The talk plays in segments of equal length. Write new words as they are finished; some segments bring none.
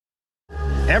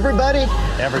Everybody,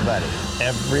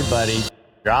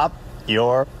 drop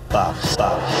your buffs. Drop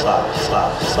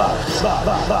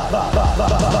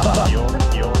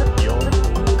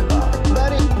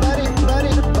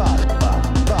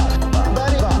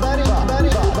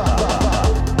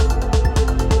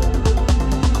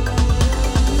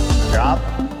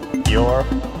your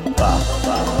buffs.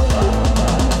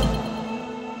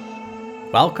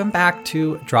 Welcome back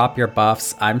to Drop Your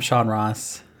Buffs. I'm Sean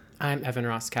Ross. I'm Evan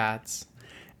Ross Katz.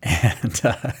 And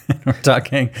we're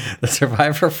talking the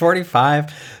Survivor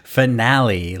 45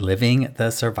 finale, Living the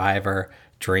Survivor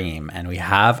Dream. And we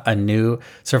have a new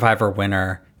Survivor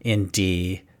winner in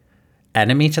D.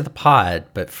 Enemy to the pod,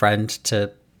 but friend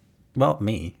to, well,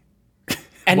 me.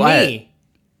 And What? me.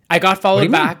 I got followed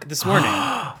back this morning.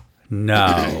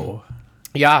 No.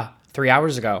 Yeah, 3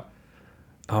 hours ago.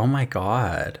 Oh my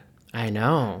God. I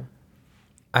know.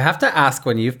 I have to ask,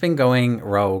 when you've been going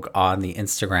rogue on the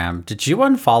Instagram, did you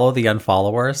unfollow the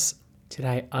unfollowers? Did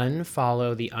I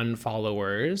unfollow the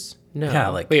unfollowers? No. Yeah,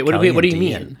 like Wait, what Kelly do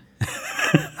you and mean?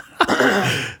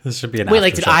 This should be an Wait,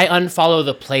 like, after did show. I unfollow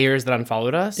the players that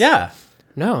unfollowed us? Yeah.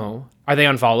 No. Are they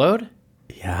unfollowed?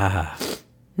 Yeah.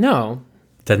 No.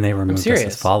 Then they removed us as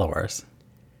serious. followers.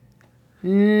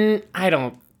 I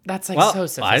don't. That's like Well, so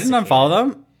sophisticated. I didn't unfollow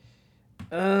them.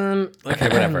 them. Okay,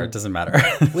 whatever. It doesn't matter.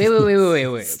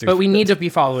 Wait. Stupid. But we need to be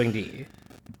following D.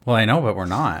 Well, I know, but we're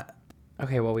not.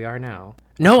 Okay, well, we are now.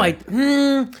 No, I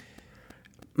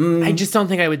just don't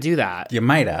think I would do that. You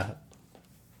might have.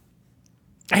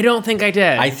 I don't think I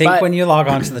did. I think but- when you log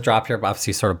on to the Drop Your Buffs,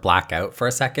 you sort of black out for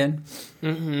a second.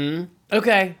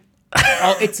 Okay.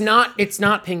 Oh, it's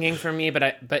not pinging for me,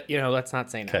 but you know, let's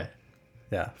not say no. Okay.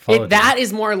 Yeah. follow That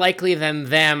is more likely than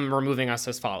them removing us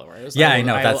as followers. Yeah, I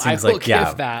know. That I seems will like, yeah.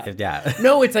 give that. Yeah.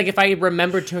 No, it's like if I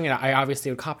remembered doing it, I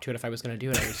obviously would cop to it if I was going to do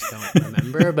it. I just don't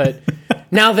remember. But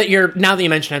now that you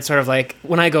mention it, it's sort of like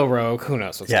when I go rogue, who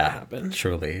knows what's going to Yeah. happen?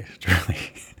 Truly.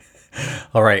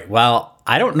 All right. Well,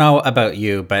 I don't know about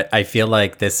you, but I feel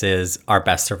like this is our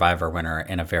best Survivor winner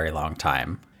in a very long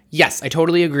time. Yes, I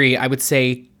totally agree. I would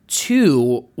say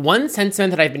one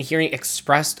sentiment that I've been hearing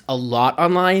expressed a lot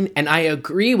online, and I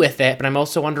agree with it, but I'm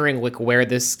also wondering like where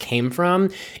this came from,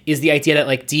 is the idea that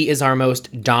like D is our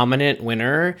most dominant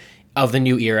winner of the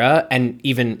new era, and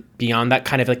even beyond that,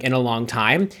 kind of like in a long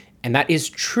time. And that is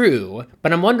true.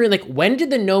 But I'm wondering, like, when did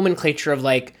the nomenclature of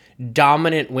like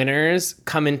dominant winners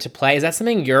come into play? Is that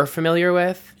something you're familiar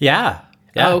with? Yeah.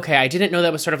 Yeah. Oh, okay. I didn't know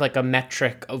that was sort of like a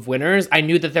metric of winners. I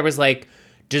knew that there was like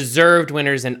deserved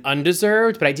winners and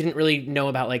undeserved, but I didn't really know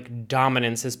about like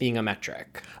dominance as being a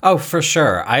metric. Oh, for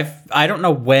sure. I don't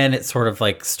know when it sort of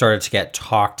like started to get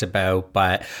talked about,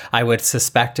 but I would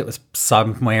suspect it was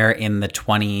somewhere in the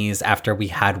 20s after we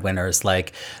had winners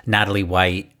like Natalie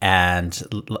White and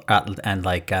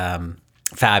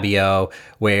Fabio,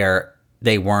 where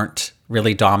they weren't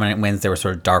really dominant wins. They were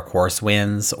sort of dark horse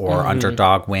wins or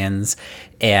underdog wins,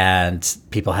 and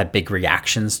people had big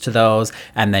reactions to those.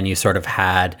 And then you sort of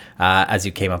had, as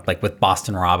you came up, like with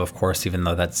Boston Rob, of course, even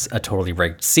though that's a totally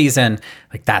rigged season,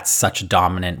 like that's such a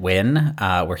dominant win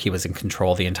where he was in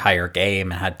control the entire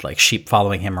game and had like sheep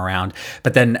following him around.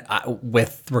 But then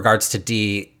with regards to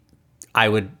D, I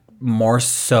would more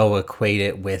so equate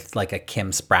it with like a Kim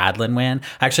Spradlin win.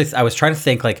 Actually, I was trying to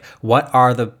think like what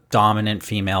are the dominant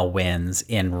female wins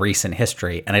in recent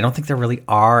history, and I don't think there really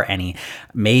are any.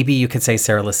 Maybe you could say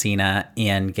Sarah Lacina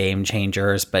in Game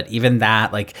Changers, but even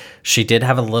that, like she did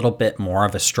have a little bit more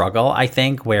of a struggle, I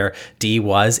think, where Dee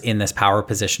was in this power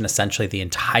position essentially the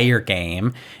entire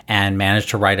game and managed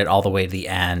to ride it all the way to the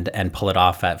end and pull it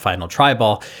off at Final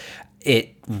Tribal.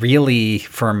 It really,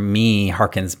 for me,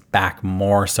 harkens back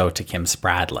more so to Kim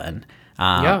Spradlin.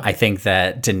 I think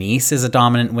that Denise is a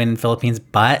dominant win in Philippines,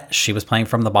 but she was playing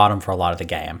from the bottom for a lot of the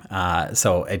game.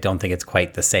 So I don't think it's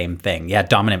quite the same thing. Yeah,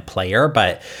 dominant player,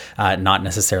 but not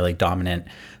necessarily dominant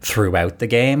throughout the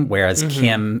game. Whereas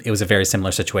Kim, it was a very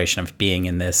similar situation of being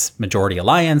in this majority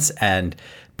alliance and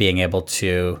being able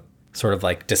to sort of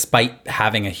like, despite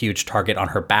having a huge target on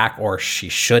her back, or she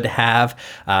should have,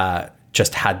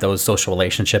 just had those social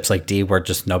relationships like Dee where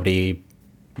just nobody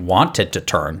wanted to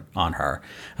turn on her.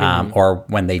 Or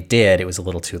when they did, it was a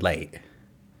little too late.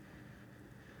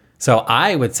 So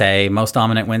I would say most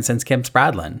dominant win since Kim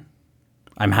Spradlin.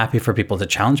 I'm happy for people to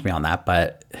challenge me on that,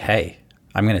 but hey,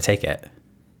 I'm going to take it.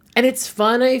 And it's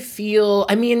fun, I feel.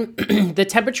 I mean, the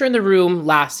temperature in the room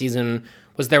last season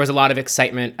was there was a lot of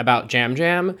excitement about Jam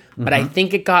Jam, but I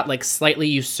think it got like slightly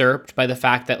usurped by the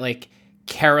fact that like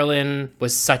Carolyn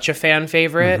was such a fan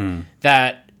favorite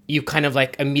that you kind of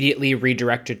like immediately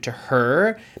redirected to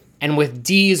her. And with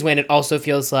Dee's win, it also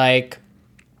feels like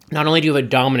not only do you have a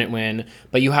dominant win,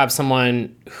 but you have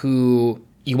someone who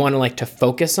you want to like to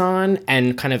focus on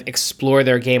and kind of explore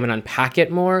their game and unpack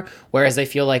it more. Whereas I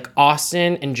feel like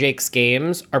Austin and Jake's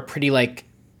games are pretty like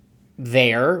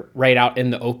there right out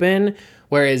in the open.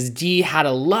 Whereas D had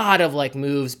a lot of like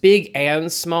moves, big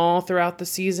and small throughout the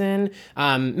season,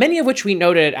 many of which we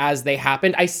noted as they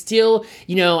happened. I still,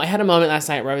 I had a moment last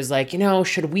night where I was like,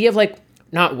 should we have like,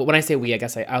 not when I say we, I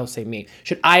guess I'll say me.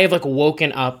 Should I have like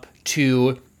woken up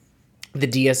to the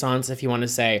Diasons, if you want to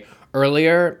say,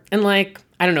 earlier? And like,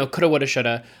 I don't know, coulda, woulda,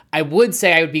 shoulda. I would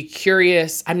say I would be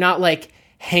curious. I'm not like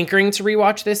hankering to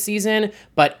rewatch this season,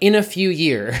 but in a few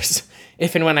years,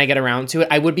 if and when I get around to it,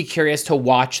 I would be curious to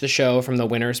watch the show from the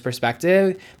winner's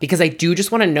perspective, because I do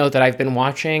just want to note that I've been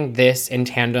watching this in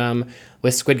tandem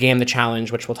with Squid Game The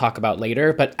Challenge, which we'll talk about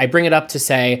later. But I bring it up to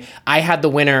say I had the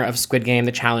winner of Squid Game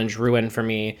The Challenge ruined for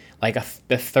me like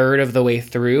the third of the way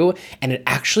through, and it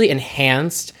actually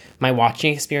enhanced my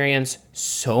watching experience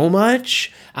so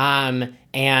much.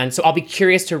 And so I'll be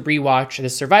curious to rewatch the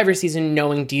Survivor season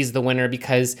knowing Dee's the winner,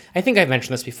 because I think I've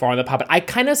mentioned this before on the pod, but I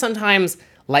kind of sometimes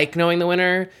like knowing the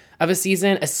winner of a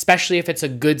season, especially if it's a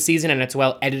good season and it's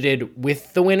well edited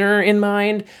with the winner in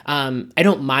mind. I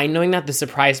don't mind knowing that. The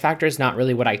surprise factor is not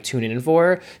really what I tune in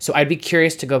for. So I'd be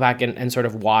curious to go back and sort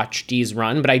of watch Dee's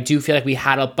run, but I do feel like we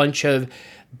had a bunch of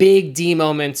big D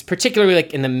moments, particularly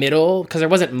like in the middle, because there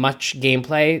wasn't much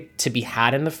gameplay to be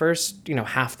had in the first,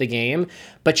 half the game.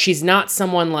 But she's not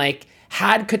someone like,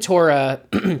 had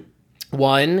Katora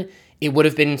won, it would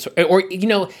have been, or,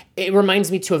 it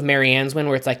reminds me too of Marianne's win,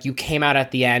 where it's like you came out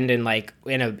at the end and like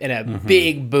in a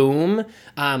big boom,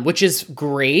 which is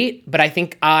great. But I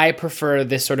think I prefer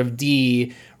this sort of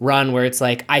D run where it's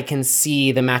like I can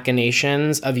see the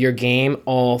machinations of your game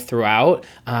all throughout.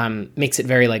 Makes it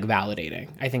very like validating,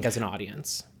 I think, as an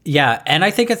audience. Yeah, and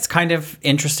I think it's kind of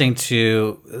interesting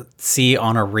to see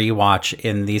on a rewatch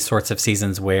in these sorts of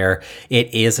seasons where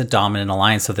it is a dominant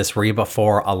alliance. So this Reba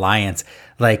 4 alliance,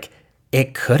 like,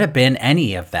 it could have been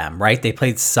any of them, right? They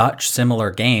played such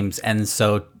similar games. And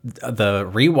so the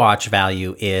rewatch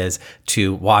value is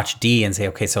to watch D and say,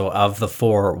 okay, so of the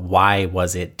 4, why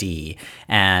was it D?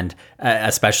 And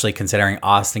especially considering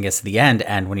Austin gets to the end.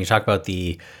 And when you talk about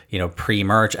the,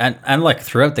 pre-merge and like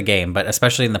throughout the game, but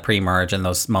especially in the pre-merge and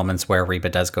those moments where Reba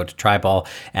does go to tribal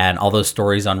and all those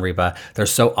stories on Reba, they're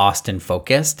so Austin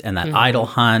focused, and that idol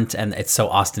hunt, and it's so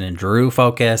Austin and Drew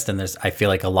focused. And I feel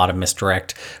like a lot of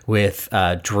misdirect with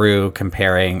Drew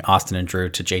comparing Austin and Drew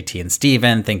to JT and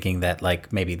Steven, thinking that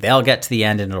like maybe they'll get to the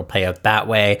end and it'll play out that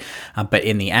way. But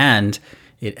in the end,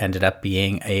 it ended up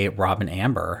being a Rob and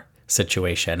Amber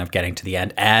situation of getting to the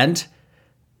end. And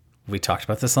we talked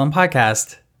about this on the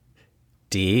podcast.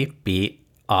 D beat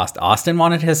Austin. Austin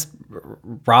wanted his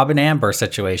Rob and Amber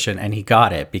situation, and he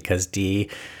got it because D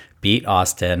beat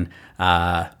Austin,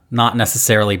 not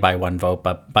necessarily by one vote,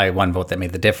 but by one vote that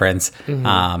made the difference.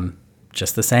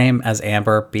 Just the same as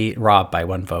Amber beat Rob by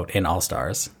one vote in All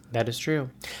Stars. That is true.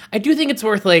 I do think it's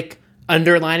worth like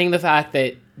underlining the fact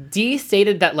that Dee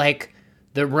stated that like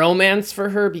the romance for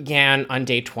her began on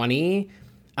day 20.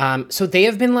 So they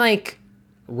have been like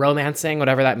romancing,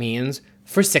 whatever that means,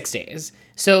 for 6 days.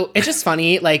 So it's just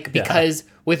funny, like, because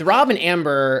with Rob and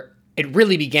Amber, it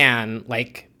really began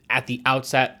like at the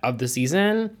outset of the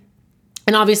season.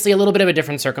 And obviously a little bit of a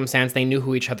different circumstance. They knew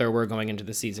who each other were going into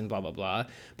the season, blah, blah, blah.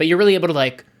 But you're really able to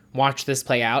like watch this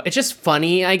play out. It's just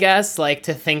funny, I guess, like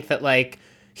to think that like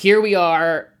here we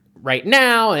are right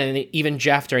now, and even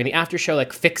Jeff during the after show,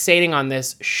 like fixating on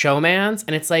this showmance,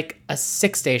 and it's like a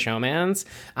 6-day showmance.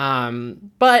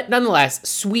 But nonetheless,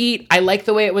 sweet. I like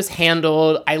the way it was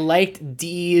handled. I liked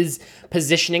Dee's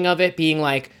positioning of it being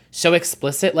like so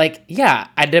explicit. Like, yeah,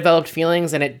 I developed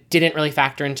feelings and it didn't really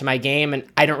factor into my game, and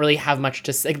I don't really have much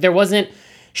to say. Like, there wasn't,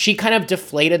 she kind of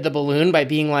deflated the balloon by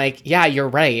being like, yeah, you're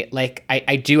right. Like,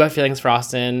 I do have feelings for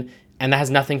Austin, and that has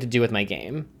nothing to do with my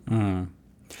game.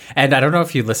 And I don't know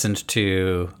if you listened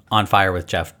to On Fire with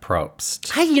Jeff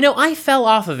Probst. I fell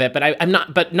off of it, but I'm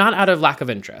not out of lack of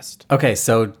interest. Okay,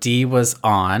 so Dee was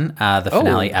on the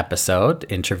finale episode,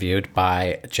 interviewed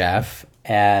by Jeff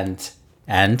and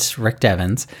Rick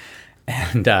Devens,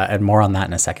 and more on that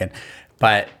in a second.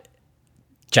 But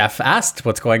Jeff asked,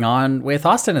 "What's going on with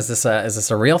Austin? Is this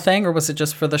a real thing, or was it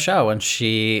just for the show?" And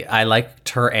I liked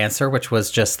her answer, which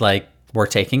was just like, "We're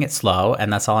taking it slow,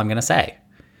 and that's all I'm gonna say."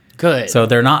 Good. So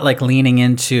they're not like leaning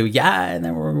into, and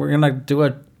then we're going to do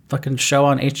a fucking show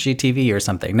on HGTV or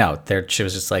something. No, she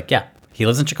was just like, yeah, he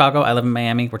lives in Chicago, I live in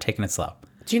Miami, we're taking it slow.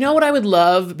 Do you know what I would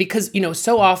love? Because,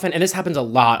 so often, and this happens a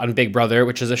lot on Big Brother,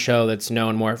 which is a show that's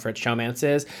known more for its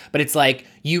showmances, but it's like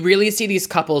you really see these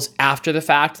couples after the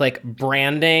fact, like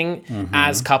branding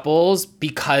as couples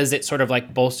because it sort of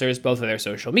like bolsters both of their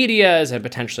social medias and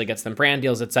potentially gets them brand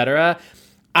deals, etc.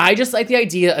 I just like the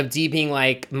idea of Dee being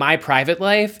like, my private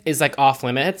life is like off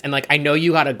limits. And like, I know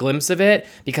you got a glimpse of it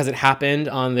because it happened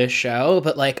on this show,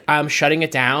 but like, I'm shutting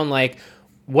it down. Like,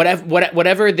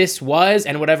 whatever this was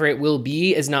and whatever it will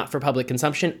be is not for public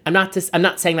consumption. I'm not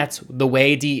saying that's the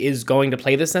way Dee is going to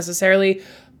play this necessarily,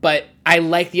 but I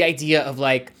like the idea of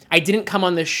like, I didn't come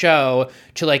on this show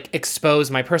to like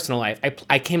expose my personal life.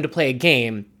 I came to play a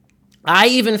game. I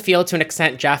even feel to an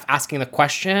extent Jeff asking the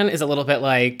question is a little bit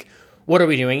like, what are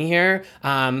we doing here?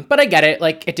 But I get it.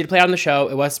 Like, it did play on the show.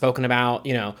 It was spoken about,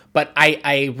 but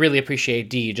I really appreciate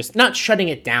Dee just not shutting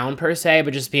it down per se,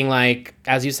 but just being like,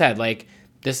 as you said, like,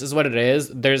 this is what it is.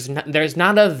 There's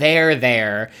not a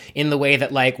there in the way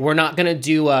that like we're not gonna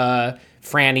do a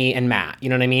Franny and Matt. You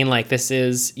know what I mean? Like this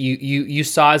is you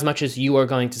saw as much as you are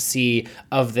going to see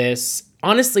of this.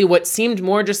 Honestly, what seemed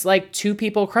more just like two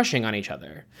people crushing on each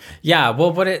other. Yeah.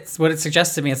 Well, what it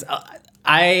suggests to me is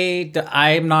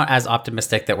I'm not as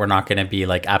optimistic that we're not going to be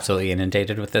like absolutely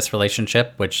inundated with this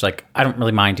relationship, which like I don't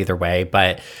really mind either way.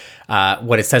 But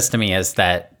what it says to me is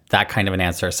that kind of an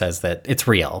answer says that it's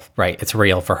real, right? It's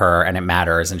real for her and it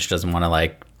matters, and she doesn't want to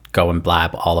like go and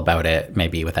blab all about it,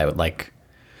 maybe without like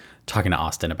talking to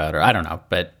Austin about her. I don't know,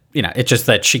 but it's just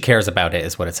that she cares about it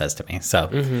is what it says to me. So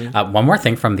one more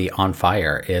thing from the On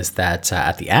Fire is that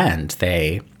at the end,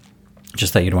 they,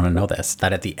 just that you'd want to know this,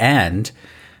 that at the end,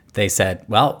 they said,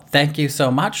 well, thank you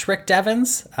so much, Rick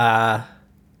Devens.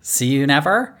 See you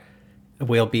never.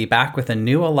 We'll be back with a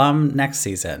new alum next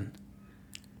season.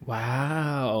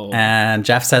 Wow. And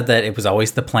Jeff said that it was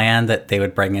always the plan that they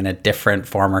would bring in a different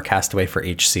former castaway for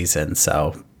each season.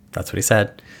 So that's what he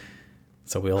said.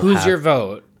 So Who's your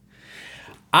vote?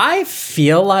 I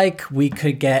feel like we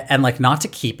could get, and like not to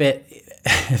keep it,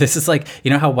 this is like,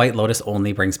 how White Lotus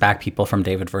only brings back people from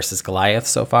David versus Goliath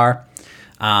so far.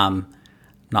 I'm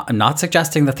not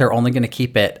suggesting that they're only going to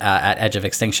keep it at Edge of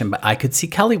Extinction, but I could see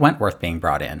Kelly Wentworth being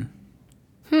brought in.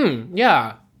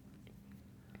 Yeah.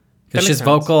 Because she's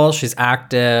vocal, she's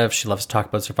active, she loves to talk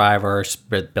about Survivor. She's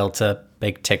built a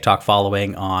big TikTok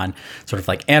following on sort of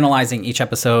like analyzing each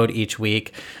episode each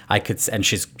week. And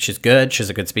she's good. She's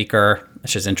a good speaker.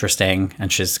 She's interesting,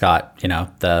 and she's got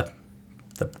the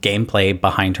gameplay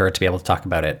behind her to be able to talk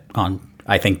about it on,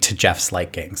 I think, to Jeff's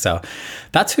liking. So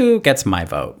that's who gets my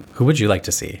vote. Who would you like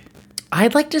to see?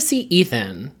 I'd like to see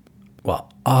Ethan.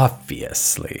 Well,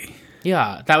 obviously.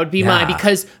 Yeah, that would be my,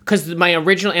 because my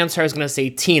original answer I was going to say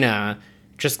Tina,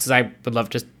 just because I would love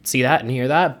to see that and hear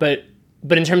that. But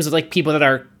in terms of like people that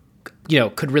are,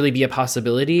 could really be a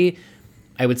possibility,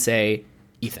 I would say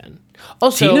Ethan.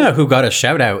 Also, Tina, who got a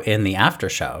shout out in the after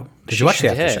show. Did you watch the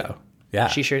after show? Yeah.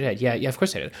 She sure did. Yeah, of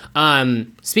course I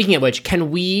did. Speaking of which,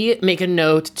 can we make a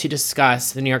note to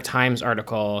discuss the New York Times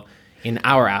article in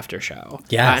our after show?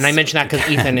 Yes. And I mentioned that because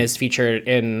Ethan is featured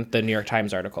in the New York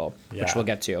Times article, which we'll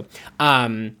get to.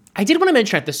 I did want to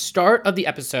mention at the start of the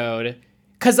episode,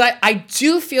 because I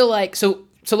do feel like, so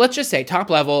let's just say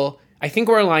top level, I think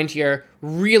we're aligned here,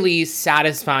 really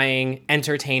satisfying,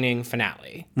 entertaining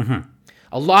finale. Mm-hmm.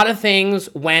 A lot of things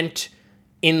went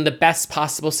in the best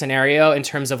possible scenario in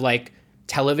terms of like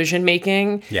television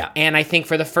making. Yeah. And I think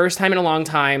for the first time in a long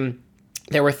time,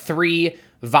 there were 3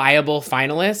 viable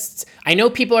finalists. I know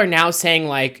people are now saying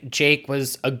like Jake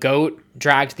was a goat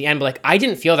dragged to the end, but like I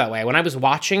didn't feel that way. When I was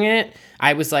watching it,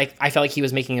 I was like, I felt like he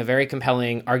was making a very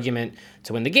compelling argument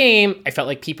to win the game. I felt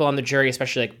like people on the jury,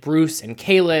 especially like Bruce and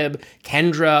Caleb,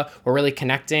 Kendra, were really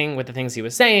connecting with the things he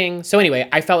was saying. So anyway,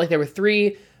 I felt like there were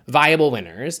 3 viable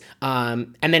winners.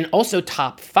 And then also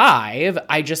top 5,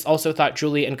 I just also thought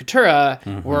Julie and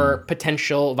Katurah were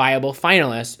potential viable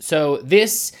finalists. So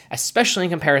this, especially in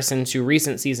comparison to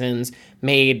recent seasons,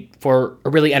 made for a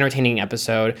really entertaining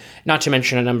episode, not to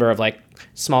mention a number of like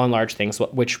small and large things,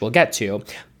 which we'll get to.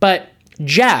 But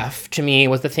Jeff, to me,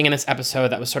 was the thing in this episode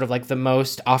that was sort of like the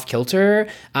most off-kilter.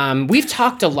 We've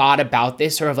talked a lot about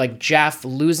this, sort of like Jeff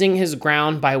losing his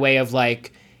ground by way of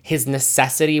like his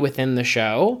necessity within the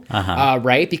show,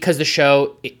 right? Because the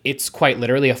show, it's quite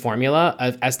literally a formula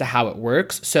as to how it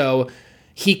works. So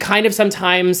he kind of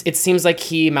sometimes, it seems like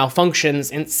he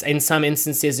malfunctions in some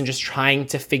instances in just trying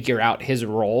to figure out his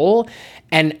role.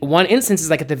 And one instance is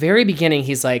like at the very beginning,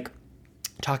 he's like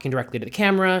talking directly to the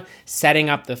camera, setting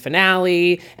up the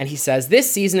finale. And he says,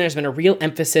 this season, there's been a real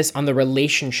emphasis on the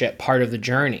relationship part of the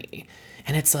journey.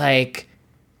 And it's like,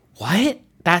 what?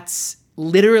 That's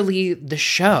literally the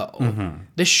show.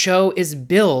 The show is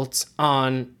built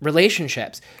on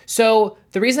relationships. So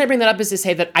the reason I bring that up is to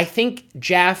say that I think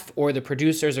Jeff or the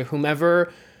producers or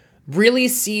whomever really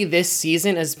see this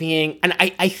season as being, and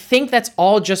I think that's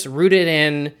all just rooted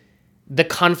in the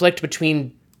conflict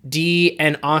between Dee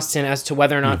and Austin as to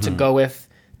whether or not to go with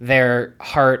their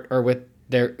heart or with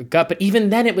their gut. But even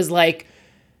then it was like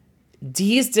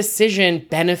Dee's decision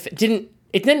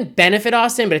didn't benefit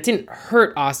Austin, but it didn't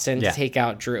hurt Austin to take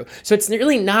out Drew. So it's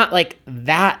really not like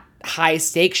that high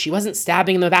stakes. She wasn't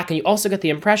stabbing him in the back. And you also get the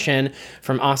impression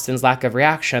from Austin's lack of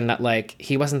reaction that like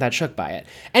he wasn't that shook by it.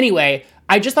 Anyway,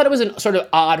 I just thought it was a sort of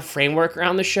odd framework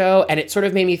around the show, and it sort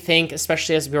of made me think,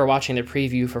 especially as we were watching the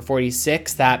preview for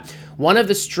 46, that one of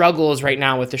the struggles right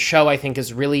now with the show, I think,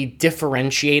 is really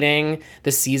differentiating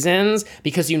the seasons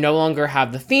because you no longer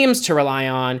have the themes to rely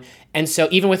on. And so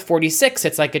even with 46,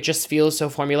 it's like it just feels so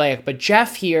formulaic. But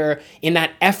Jeff here, in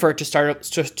that effort to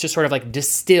sort of like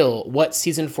distill what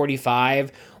season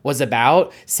 45 was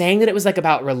about, saying that it was like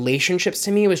about relationships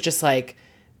to me was just like,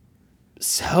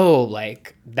 so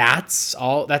like that's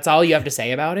all you have to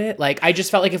say about it. Like I just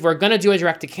felt like if we're gonna do a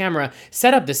direct to camera,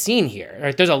 set up the scene here.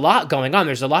 Right? There's a lot going on.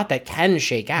 There's a lot that can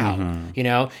shake out. You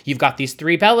know, you've got these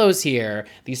three Bellos here,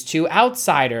 these two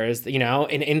outsiders. You know,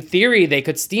 in theory they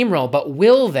could steamroll, but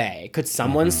will they? Could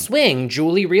someone swing?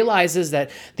 Julie realizes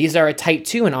that these are a tight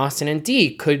two in Austin and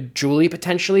Dee. Could Julie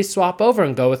potentially swap over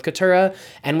and go with Katurah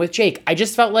and with Jake? I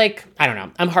just felt like, I don't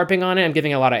know. I'm harping on it. I'm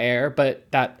giving a lot of air, but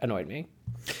that annoyed me.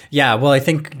 Yeah, well, I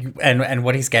think, and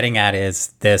what he's getting at is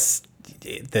this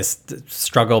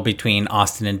struggle between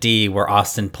Austin and Dee, where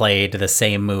Austin played the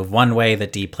same move one way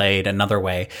that Dee played another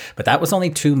way, but that was only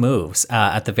two moves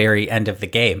at the very end of the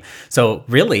game. So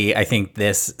really, I think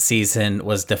this season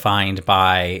was defined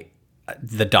by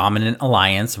the dominant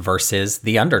alliance versus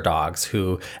the underdogs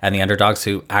who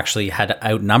actually had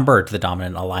outnumbered the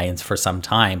dominant alliance for some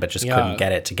time, but just couldn't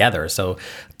get it together. So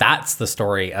that's the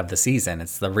story of the season.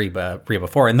 It's the Reba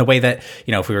 4. And the way that,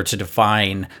 you know, if we were to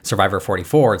define Survivor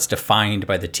 44, it's defined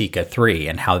by the Tika 3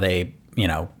 and how they, you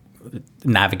know,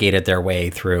 navigated their way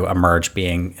through Emerge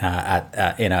being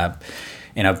in a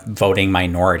voting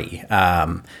minority.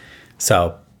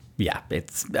 So yeah,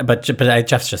 but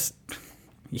Jeff's just,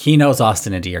 he knows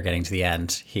Austin and Dee are getting to the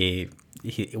end.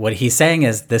 What he's saying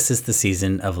is this is the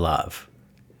season of love.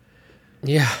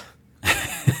 Yeah.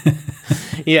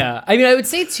 Yeah. I mean, I would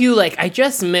say too, like, I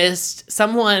just missed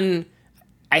someone.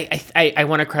 I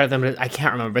want to credit them, but I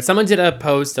can't remember. But someone did a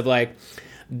post of like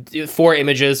 4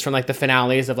 images from like the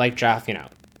finales of like Jeff, you know,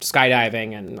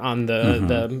 skydiving and on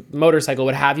the motorcycle,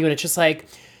 what have you. And it's just like,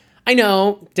 I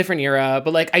know, different era,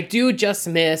 but like I do just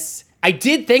miss. I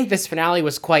did think this finale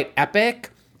was quite epic.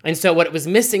 And so what it was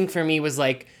missing for me was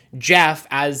like Jeff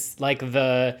as like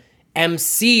the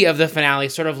MC of the finale,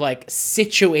 sort of like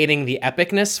situating the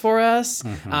epicness for us.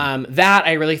 That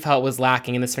I really felt was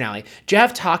lacking in this finale.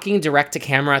 Jeff talking direct to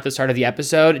camera at the start of the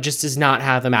episode just does not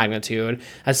have the magnitude,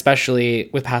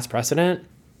 especially with past precedent.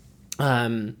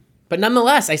 But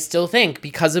nonetheless, I still think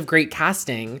because of great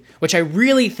casting, which I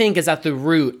really think is at the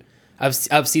root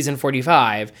of season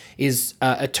 45, is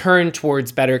a turn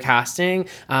towards better casting.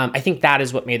 I think that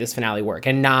is what made this finale work,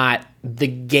 and not the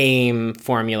game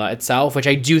formula itself, which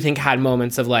I do think had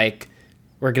moments of like,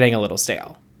 we're getting a little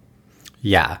stale.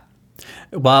 Yeah.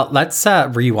 Well, let's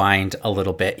rewind a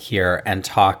little bit here and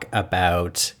talk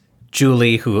about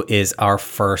Julie, who is our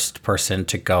first person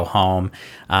to go home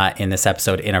in this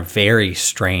episode in a very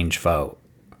strange vote.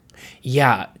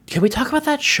 Yeah. Can we talk about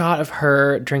that shot of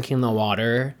her drinking the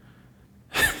water?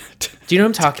 Do you know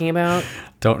what I'm talking about?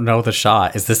 Don't know the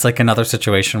shot. Is this like another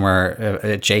situation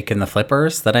where Jake and the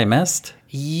flippers that I missed?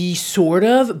 Sort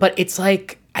of, but it's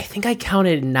like, I think I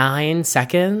counted 9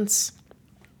 seconds.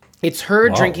 It's her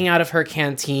drinking out of her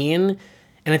canteen,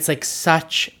 and it's like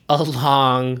such a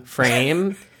long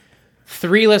frame.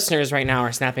 3 listeners right now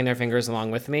are snapping their fingers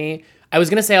along with me. I was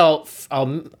gonna say I'll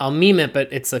meme it, but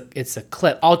it's a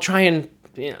clip. I'll try and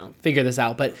figure this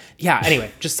out. But yeah,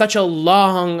 anyway, just such a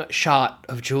long shot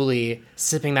of Julie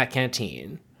sipping that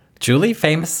canteen. Julie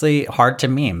famously hard to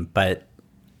meme, but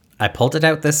I pulled it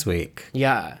out this week.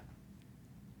 Yeah.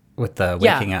 With the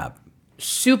waking up.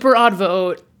 Super odd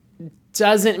vote.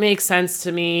 Doesn't make sense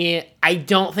to me. I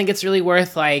don't think it's really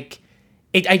worth like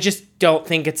it. I just don't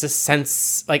think it's a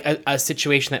sense, like a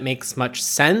situation that makes much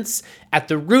sense. At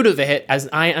the root of it, as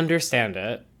I understand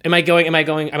it, am I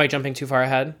jumping too far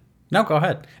ahead? No, go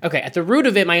ahead. Okay, at the root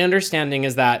of it, my understanding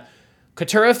is that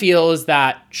Katurah feels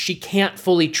that she can't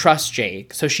fully trust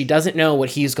Jake, so she doesn't know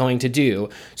what he's going to do,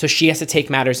 so she has to take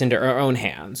matters into her own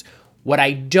hands. What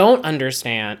I don't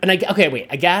understand, I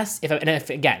guess if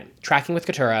again, tracking with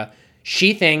Katurah,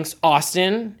 she thinks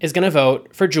Austin is going to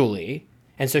vote for Julie.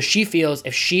 And so she feels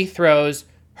if she throws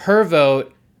her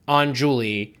vote on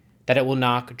Julie, that it will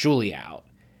knock Julie out.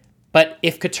 But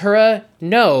if Katurah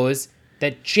knows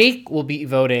that Jake will be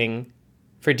voting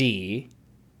for Dee,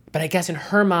 but I guess in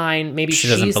her mind, maybe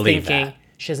she's thinking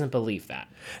she doesn't believe that.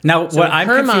 Now, so what I'm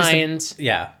her confused,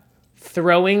 mind,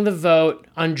 throwing the vote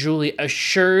on Julie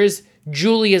assures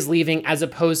Julie is leaving as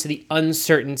opposed to the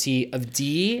uncertainty of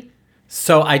Dee.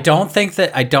 So I don't think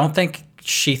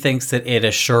she thinks that it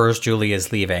assures Julie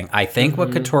is leaving. I think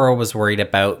what Katurah was worried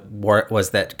about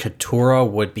was that Katurah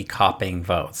would be copying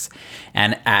votes.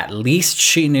 And at least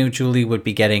she knew Julie would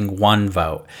be getting one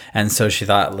vote. And so she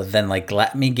thought, then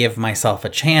let me give myself a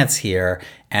chance here.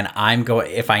 And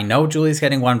if I know Julie's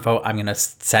getting one vote, I'm going to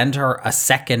send her a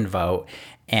second vote.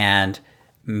 And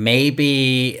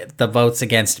maybe the votes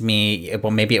against me,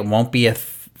 maybe it won't be a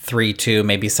 3-2.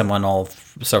 Maybe someone will,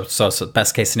 so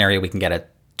best case scenario, we can get a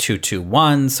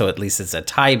 2-2-1, so at least it's a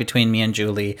tie between me and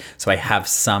Julie, so I have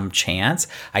some chance.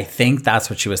 I think that's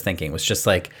what she was thinking. It was just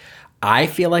I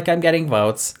feel like I'm getting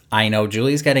votes. I know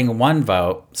Julie's getting one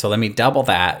vote, so let me double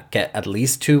that, get at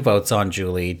least 2 votes on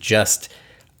Julie, just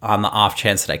on the off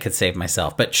chance that I could save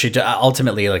myself. But she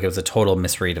ultimately, it was a total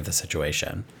misread of the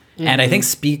situation. Mm-hmm. And I think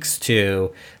speaks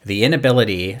to the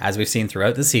inability, as we've seen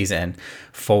throughout the season,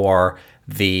 for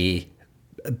the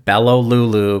Bello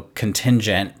Lulu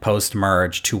contingent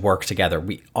post-merge to work together.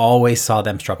 We always saw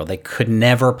them struggle. They could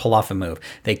never pull off a move.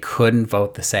 They couldn't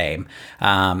vote the same.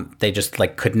 They just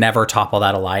could never topple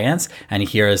that alliance. And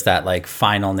here is that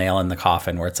final nail in the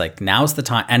coffin where it's now's the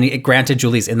time. And granted,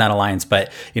 Julie's in that alliance,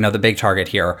 but the big target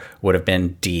here would have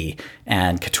been Dee.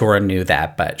 And Katurah knew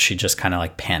that, but she just kind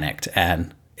of panicked.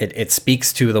 And it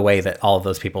speaks to the way that all of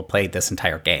those people played this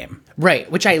entire game. Right,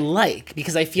 which I like,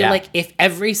 because I feel like if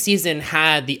every season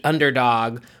had the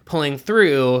underdog pulling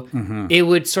through, it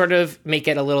would sort of make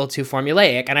it a little too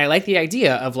formulaic. And I like the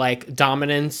idea of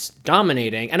dominance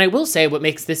dominating. And I will say what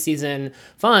makes this season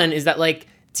fun is that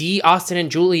Dee, Austin,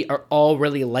 and Julie are all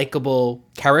really likable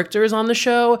characters on the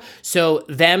show. So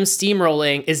them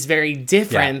steamrolling is very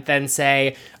different than,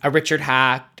 say, a Richard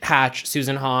Hatch,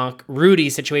 Susan Honk, Rudy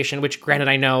situation, which, granted,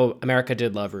 I know America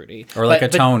did love Rudy. Or a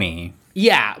Tony.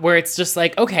 Yeah, where it's just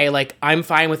okay, I'm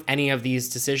fine with any of these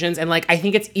decisions. And I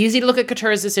think it's easy to look at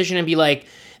Katurah's decision and be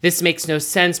this makes no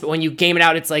sense. But when you game it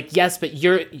out, it's yes, but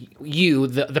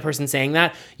the person saying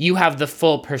that, you have the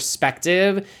full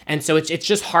perspective. And so it's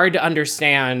just hard to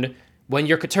understand when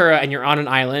you're Katurah and you're on an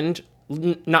island,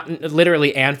 not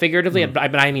literally and figuratively,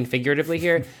 but I mean figuratively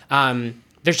here.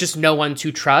 There's just no one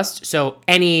to trust. So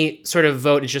any sort of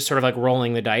vote is just sort of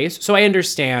rolling the dice. So I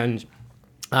understand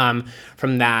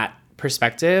from that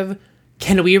perspective.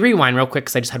 Can we rewind real quick?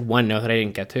 Because I just had one note that I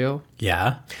didn't get to.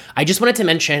 Yeah. I just wanted to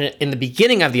mention in the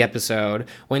beginning of the episode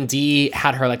when Dee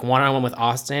had her one-on-one with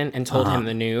Austin and told him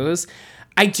the news.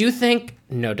 I do think,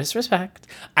 no disrespect,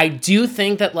 I do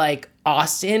think that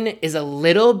Austin is a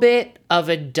little bit of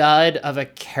a dud of a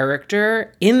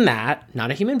character in that, not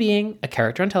a human being, a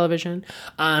character on television,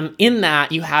 in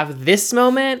that you have this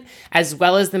moment as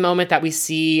well as the moment that we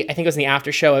see, I think it was in the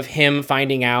after show, of him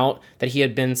finding out that he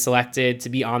had been selected to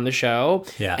be on the show.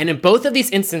 Yeah. And in both of these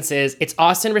instances, it's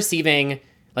Austin receiving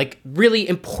really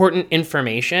important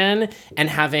information and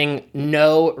having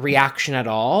no reaction at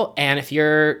all. And if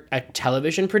you're a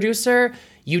television producer,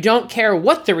 you don't care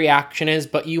what the reaction is,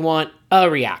 but you want a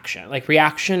reaction.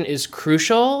 Reaction is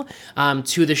crucial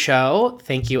to the show.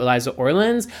 Thank you, Eliza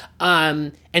Orlins.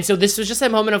 And so this was just a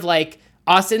moment of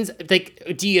Austin's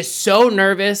Dee is so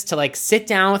nervous to sit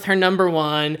down with her number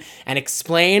one and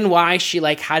explain why she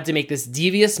had to make this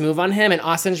devious move on him, and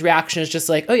Austin's reaction is just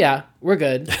oh yeah, we're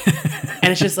good.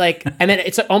 And it's just and then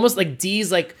it's almost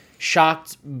Dee's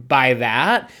shocked by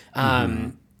that.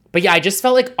 But yeah, I just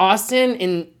felt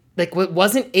Austin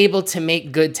wasn't able to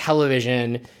make good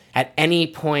television at any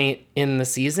point in the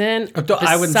season.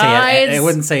 I wouldn't say it. I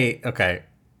wouldn't say okay.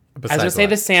 I was gonna say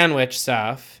the sandwich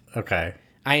stuff. Okay.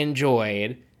 I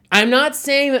enjoyed. I'm not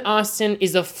saying that Austin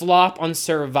is a flop on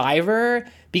Survivor,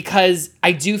 because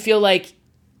I do feel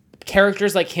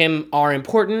characters like him are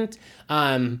important.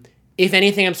 If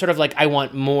anything, I'm sort of I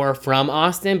want more from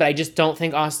Austin, but I just don't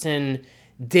think Austin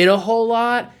did a whole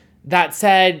lot. That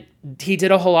said, he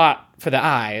did a whole lot for the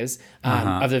eyes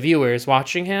of the viewers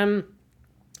watching him.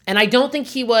 And I don't think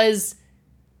he was,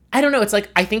 I don't know, it's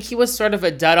I think he was sort of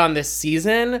a dud on this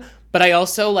season, but I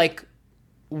also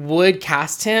would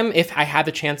cast him if I had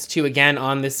the chance to again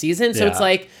on this season. So it's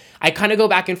I kind of go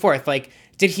back and forth.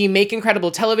 did he make incredible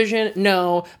television?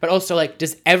 No. But also, like,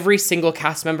 does every single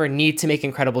cast member need to make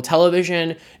incredible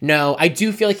television? No. I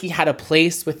do feel like he had a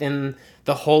place within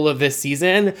the whole of this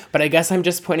season, but I guess I'm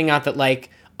just pointing out that,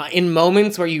 like, in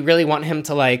moments where you really want him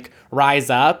to, like, rise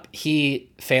up, he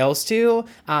fails to.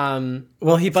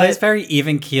 Well, he plays very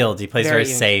even-keeled. He plays very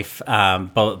even safe,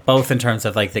 both in terms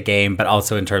of, like, the game, but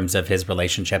also in terms of his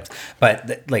relationships.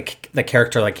 But, like, the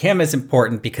character like him is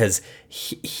important because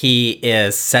he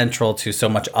is central to so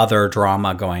much other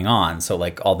drama going on. So,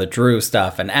 like, all the Drew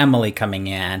stuff and Emily coming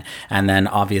in, and then,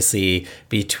 obviously,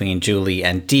 between Julie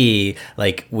and Dee,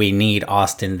 like, we need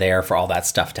Austin there for all that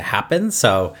stuff to happen.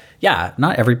 So, yeah,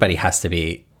 not everybody has to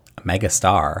be a mega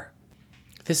star.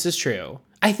 This is true.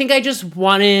 I think I just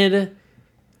wanted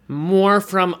more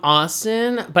from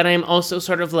Austin, but I'm also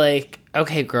sort of like,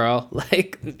 okay, girl,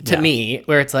 like, to me,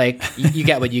 where it's like, you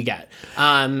get what you get.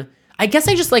 I guess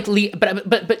I just like,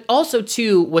 but also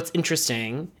too, what's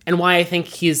interesting and why I think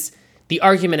he's the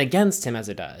argument against him as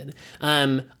a dud.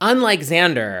 Unlike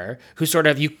Xander, who sort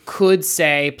of, you could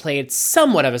say, played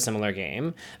somewhat of a similar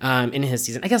game in his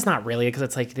season. I guess not really, because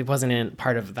it's like, it wasn't in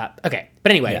part of that. Okay.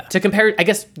 But anyway, to compare, I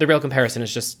guess the real comparison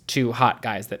is just two hot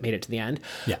guys that made it to the end.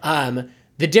 Yeah.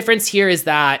 The difference here is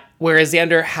that whereas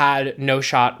Xander had no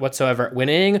shot whatsoever at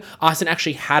winning, Austin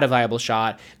actually had a viable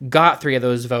shot, got 3 of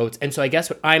those votes. And so I guess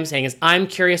what I'm saying is I'm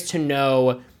curious to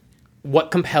know what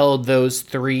compelled those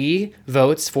 3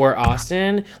 votes for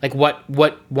Austin, like what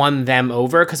won them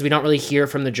over, because we don't really hear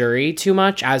from the jury too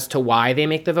much as to why they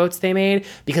make the votes they made,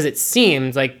 because it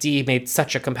seems like Dee made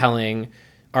such a compelling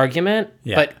argument,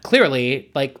 but clearly,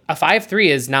 like, a 5-3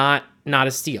 is not a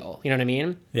steal. You know what I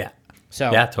mean? Yeah.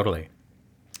 So yeah, totally.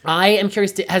 I am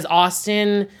curious, has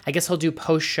Austin, I guess he'll do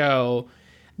post-show.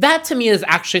 That to me is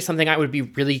actually something I would be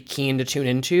really keen to tune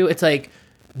into. It's like,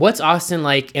 what's Austin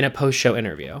like in a post-show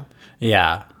interview?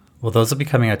 Yeah. Well, those will be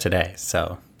coming out today,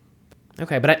 so.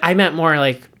 Okay, but I meant more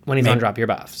like when he's on Drop Your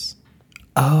Buffs.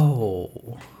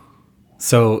 Oh.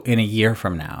 So in a year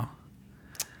from now.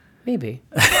 Maybe.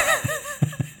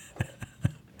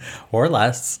 Or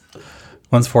less.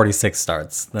 Once 46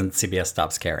 starts, then CBS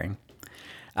stops caring.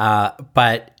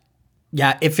 But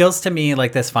yeah, it feels to me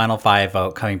like this final 5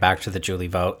 vote, coming back to the Julie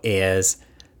vote, is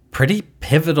pretty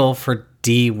pivotal for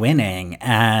Dee winning.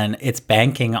 And it's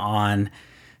banking on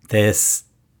this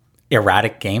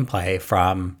erratic gameplay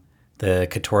from the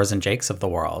Coutures and Jakes of the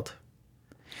world.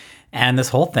 And this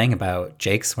whole thing about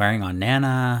Jake swearing on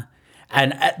Nana.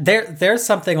 And there's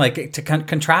something like to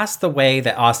contrast the way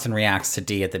that Austin reacts to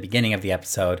Dee at the beginning of the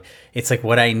episode. It's like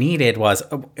what I needed was,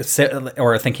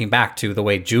 or thinking back to the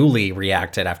way Julie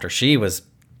reacted after she was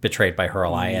betrayed by her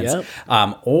alliance,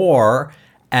 or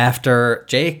after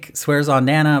Jake swears on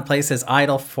Nana, plays his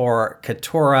idol for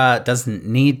Katurah, doesn't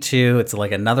need to. It's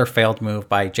like another failed move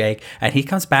by Jake, and he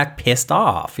comes back pissed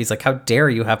off. He's like, "How dare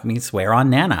you have me swear on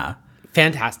Nana?"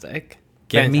 Fantastic.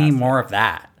 Give me more of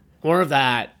that. More of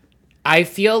that. I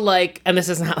feel like, and this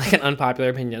is not like an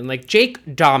unpopular opinion, like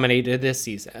Jake dominated this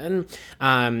season,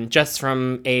 just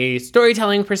from a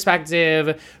storytelling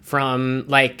perspective, from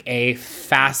like a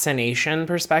fascination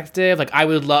perspective. Like, I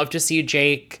would love to see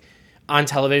Jake on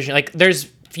television. Like, there's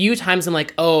few times I'm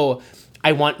like, oh,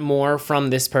 I want more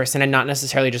from this person, and not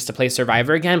necessarily just to play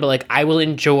Survivor again, but like I will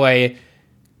enjoy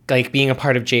like being a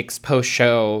part of Jake's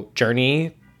post-show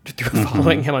journey through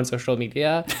following him on social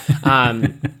media.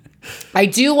 I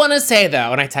do want to say,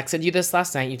 though, and I texted you this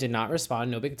last night, you did not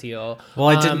respond, no big deal. Well,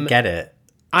 I didn't get it.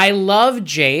 I love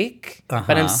Jake,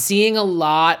 but I'm seeing a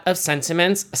lot of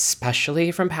sentiments,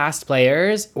 especially from past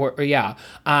players,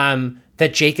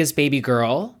 that Jake is baby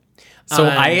girl. So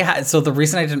so the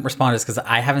reason I didn't respond is because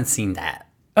I haven't seen that.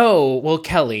 Oh, well,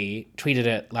 Kelly tweeted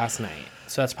it last night,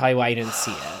 so that's probably why you didn't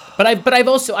see it. But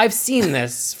I've seen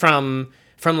this from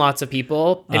lots of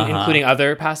people, including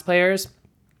other past players.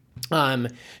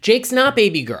 Jake's not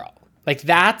baby girl. Like,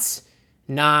 that's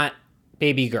not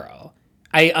baby girl.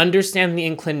 I understand the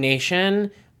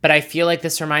inclination, but I feel like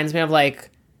this reminds me of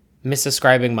like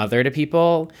misascribing mother to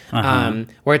people,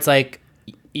 where it's like,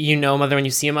 you know, mother when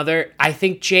you see a mother. I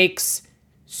think Jake's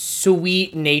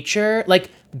sweet nature, like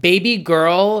baby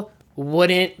girl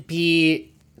wouldn't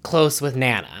be close with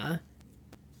Nana.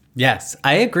 Yes,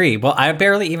 I agree. Well, I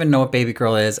barely even know what baby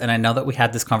girl is, and I know that we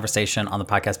had this conversation on the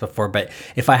podcast before, but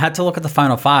if I had to look at the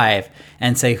final 5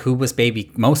 and say who was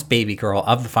most baby girl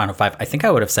of the final 5, I think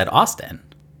I would have said Austin.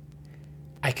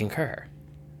 I concur.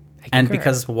 And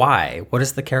because why? What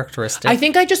is the characteristic? I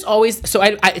think I just always, so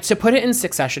I to put it in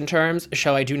Succession terms, a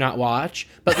show I do not watch,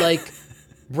 but like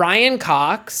Brian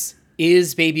Cox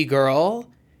is baby girl.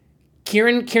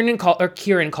 Kieran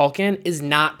Culkin is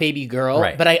not baby girl,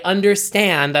 Right. but I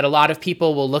understand that a lot of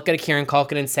people will look at a Kieran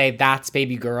Culkin and say that's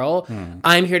baby girl.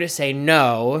 I'm here to say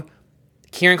no.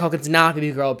 Kieran Culkin's not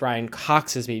baby girl. Brian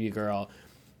Cox is baby girl.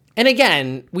 And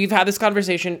again, we've had this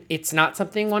conversation. It's not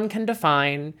something one can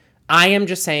define. I am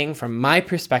just saying from my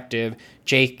perspective,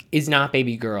 Jake is not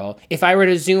baby girl. If I were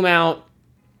to zoom out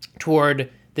toward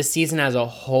the season as a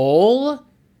whole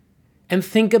and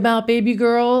think about baby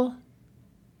girl,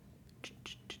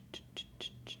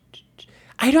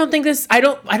 I don't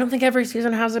think every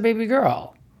season has a baby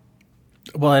girl.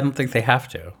 Well, I don't think they have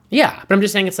to. Yeah, but I'm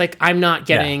just saying it's like I'm not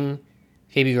getting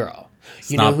baby girl.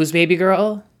 You know not- who's baby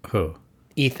girl? Who?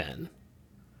 Ethan.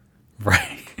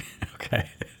 Right. Okay.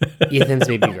 Ethan's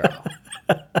baby girl.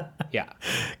 Yeah.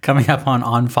 Coming up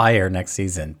on Fire next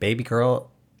season. Baby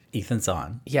girl, Ethan's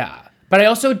on. Yeah. But I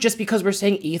also, just because we're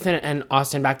saying Ethan and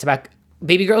Austin back to back,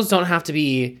 baby girls don't have to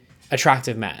be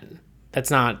attractive men. That's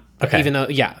not, Okay. even though,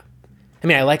 yeah. I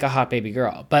mean, I like a hot baby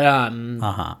girl, but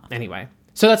anyway.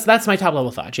 So that's my top level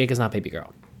thought. Jake is not baby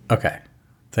girl. Okay.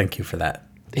 Thank you for that.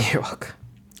 You're welcome.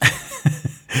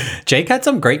 Jake had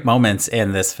some great moments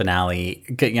in this finale.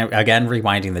 Again,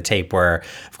 rewinding the tape, where,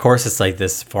 of course, it's like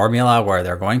this formula where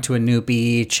they're going to a new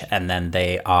beach and then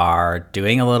they are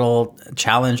doing a little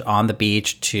challenge on the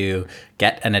beach to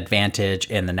get an advantage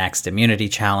in the next immunity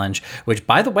challenge, which,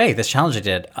 by the way, this challenge I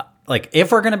did, like,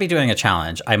 if we're going to be doing a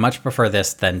challenge, I much prefer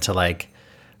this than to, like,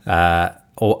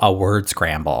 a word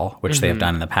scramble, which they have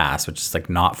done in the past, which is like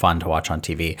not fun to watch on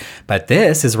TV. But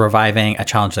this is reviving a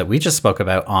challenge that we just spoke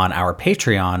about on our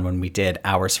Patreon when we did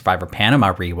our Survivor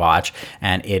Panama rewatch.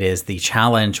 And it is the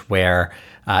challenge where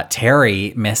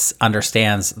Terry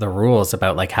misunderstands the rules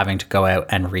about like having to go out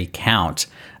and recount.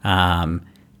 And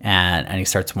he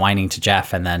starts whining to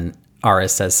Jeff. And then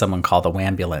Aris says, "Someone call the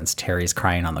wambulance." Terry's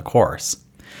crying on the course.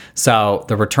 So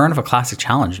the return of a classic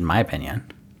challenge, in my opinion.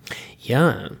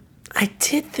 Yeah. I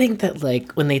did think that,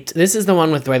 like, when this is the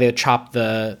one with where they chop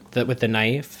the with the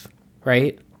knife,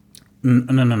 right?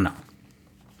 No.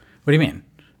 What do you mean?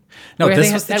 No, Where this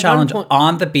they was have- the at challenge one point-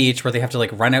 on the beach where they have to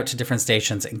like run out to different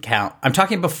stations and count. I'm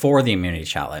talking before the immunity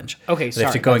challenge. Okay, They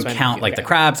have to sorry, go that's and what I count mean. like the Okay.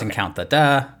 crabs and count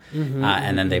the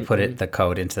and then they put the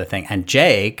code into the thing. And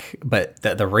Jake, but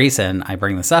the reason I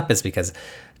bring this up is because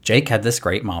Jake had this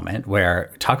great moment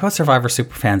where, talk about Survivor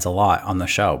superfans a lot on the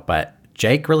show, but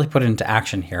Jake really put it into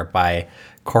action here by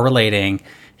correlating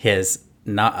his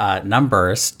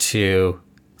numbers to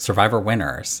Survivor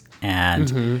winners.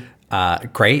 And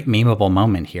great memeable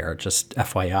moment here, just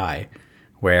FYI,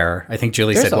 where I think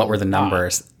Julie There's said, a "What were the lot."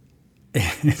 numbers?"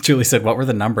 Julie said, "What were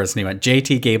the numbers?" And he went,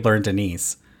 "JT, Gabler, and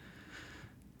Denise,"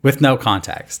 with no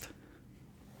context.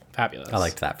 Fabulous. I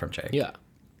liked that from Jake. Yeah.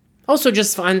 Also,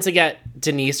 just fun to get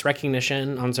Denise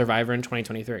recognition on Survivor in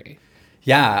 2023.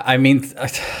 Yeah, I mean,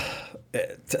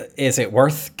 is it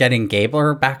worth getting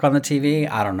Gabler back on the TV?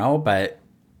 I don't know, but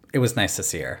it was nice to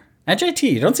see her. And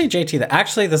JT, you don't see JT.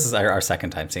 Actually, this is our second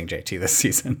time seeing JT this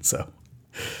season, so.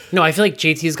 No, I feel like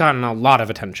JT's gotten a lot of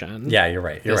attention. Yeah, you're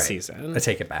right. You're This right. season. I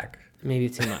take it back. Maybe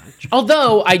too much.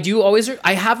 Although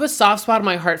I have a soft spot in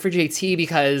my heart for JT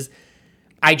because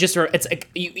it's like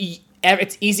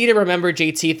it's easy to remember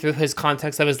JT through his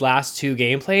context of his last two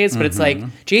gameplays, but it's like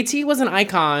JT was an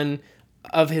icon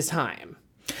of his time.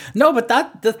 No, but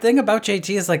the thing about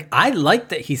JT is like, I like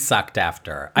that he sucked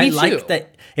after. I too. like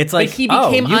that it's like, he oh,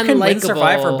 became you can win unlikable.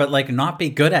 Survivor, but like not be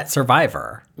good at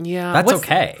Survivor. Yeah, That's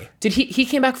okay. Did he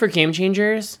came back for Game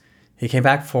Changers? He came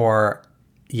back for,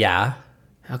 yeah.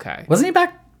 Okay. Wasn't he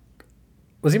back?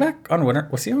 Was he back on Winner?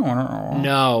 Was he on Winner?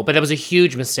 No, but that was a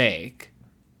huge mistake.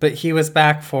 But he was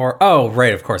back for, oh,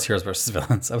 right, of course, Heroes versus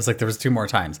Villains. I was like, there was two more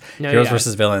times. No, Heroes yeah.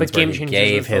 versus Villains, But where Game he Changers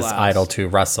gave was the his last. idol to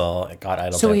Russell. It got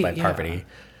idled So out by yeah. Parvati.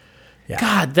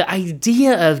 God, the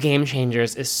idea of Game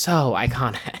Changers is so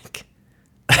iconic.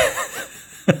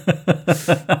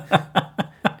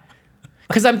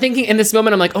 Because I'm thinking in this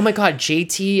moment, I'm like, oh my God,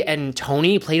 JT and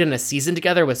Tony played in a season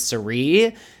together with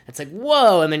Sari. It's like,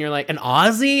 whoa. And then you're like, an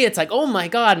Aussie? It's like, oh my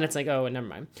God. And it's like, oh, never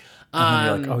mind. then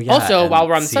you're like, oh, yeah, Also, and while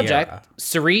we're on the Sierra. subject,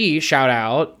 Sari shout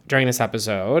out during this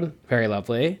episode. Very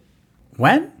lovely.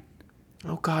 When?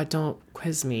 Oh God, don't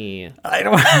quiz me. I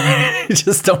don't, I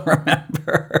just don't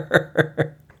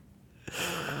remember.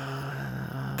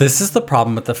 This is the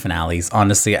problem with the finales.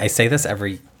 Honestly, I say this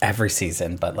every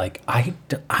season, but like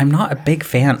I'm not a big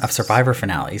fan of Survivor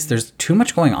finales. There's too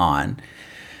much going on.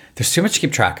 There's too much to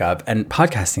keep track of, and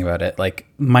podcasting about it. Like,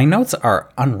 my notes are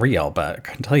unreal, but I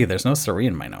can tell you there's no Sari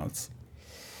in my notes.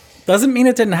 Doesn't mean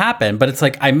it didn't happen, but it's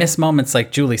like I miss moments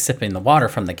like Julie sipping the water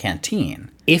from the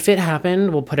canteen. If it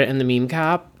happened, we'll put it in the meme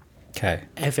cap. Okay.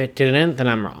 If it didn't, then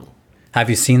I'm wrong. Have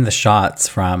you seen the shots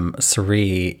from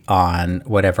Suri on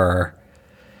whatever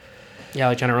Yeah,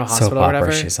 like General soap Hospital or opera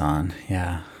whatever. she's on?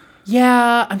 Yeah.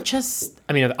 Yeah,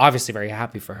 I mean, obviously very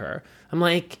happy for her. I'm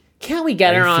like, can't we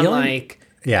get her on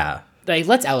Yeah. like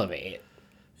let's elevate.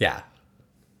 Yeah.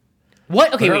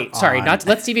 What? Okay, Put her wait. Sorry, on.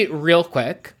 let's deviate real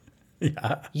quick.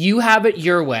 Yeah. You have it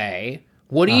your way.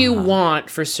 What do Uh-huh. you want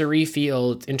for Suri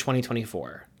Field in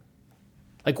 2024?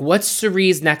 Like, what's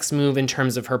Suri's next move in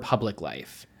terms of her public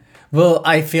life? Well,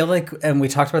 I feel like, and we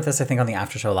talked about this, I think, on the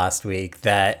after show last week,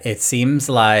 that it seems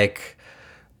like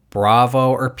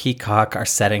Bravo or Peacock are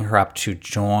setting her up to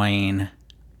join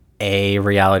a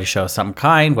reality show of some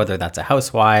kind, whether that's a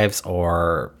Housewives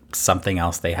or something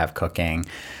else they have cooking.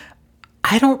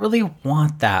 I don't really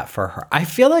want that for her. I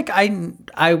feel like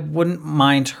I wouldn't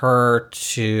mind her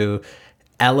to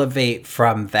elevate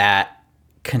from that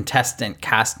contestant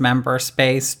cast member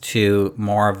space to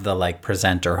more of the like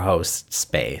presenter host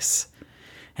space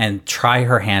and try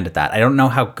her hand at that. I don't know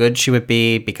how good she would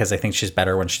be because I think she's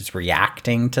better when she's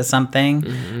reacting to something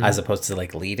as opposed to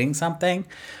like leading something.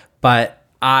 But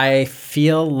I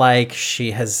feel like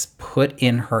she has put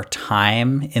in her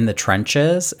time in the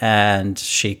trenches and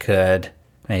she could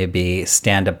maybe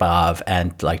stand above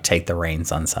and like take the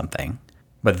reins on something.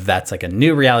 Whether that's like a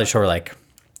new reality show or like,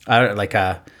 I don't like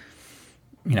a,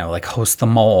 you know, like Host the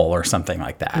Mole or something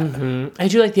like that. I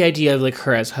do like the idea of like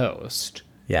her as host.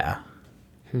 Yeah.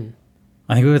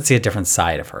 I think we would see a different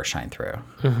side of her shine through.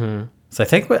 So I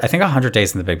think 100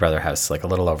 Days in the Big Brother house is like a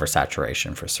little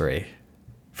oversaturation for Suri.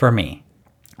 For me.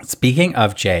 Speaking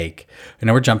of Jake, I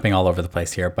know we're jumping all over the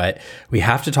place here, but we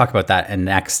have to talk about that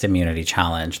next immunity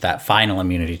challenge, that final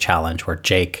immunity challenge where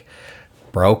Jake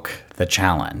broke the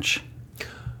challenge.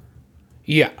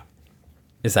 Yeah.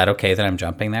 Is that okay that I'm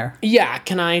jumping there? Yeah.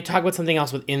 Can I talk about something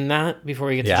else within that before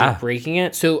we get to Yeah. Jake breaking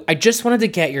it? So I just wanted to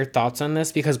get your thoughts on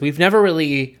this because we've never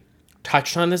really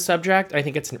touched on this subject. I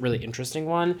think it's a really interesting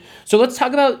one. So let's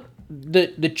talk about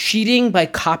the cheating by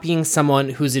copying someone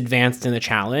who's advanced in the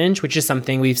challenge, which is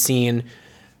something we've seen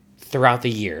throughout the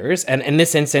years. And in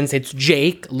this instance, it's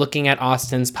Jake looking at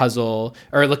Austin's puzzle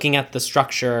or looking at the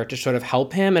structure to sort of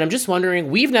help him. And I'm just wondering,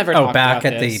 we've never talked about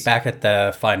this. back at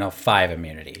the final 5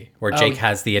 immunity where Jake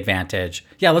has the advantage.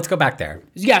 Yeah, let's go back there.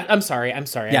 Yeah, I'm sorry.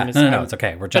 Yeah, no, it's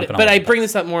okay. We're jumping. But I bring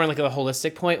this up more in like a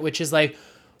holistic point, which is like,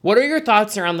 what are your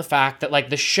thoughts around the fact that like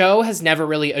the show has never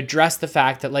really addressed the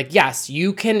fact that like, yes,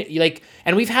 you can like,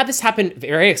 and we've had this happen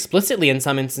very explicitly in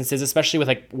some instances, especially with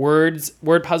like word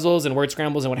puzzles and word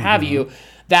scrambles and what have you,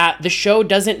 that the show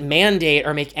doesn't mandate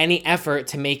or make any effort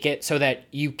to make it so that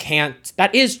you can't,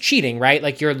 that is cheating, right?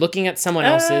 Like you're looking at someone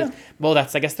else's, well,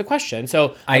 that's I guess the question.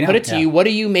 So I put it to you, what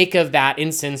do you make of that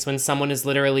instance when someone is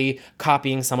literally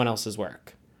copying someone else's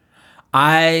work?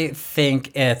 I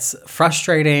think it's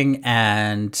frustrating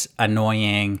and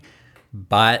annoying,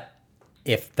 but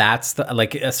if that's the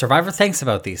like a Survivor thinks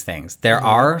about these things, there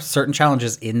are certain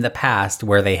challenges in the past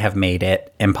where they have made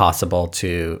it impossible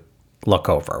to look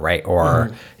over, right?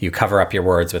 Or you cover up your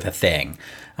words with a thing,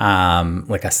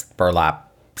 like a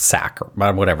burlap sack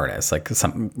or whatever it is, like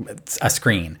a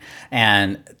screen.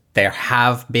 And there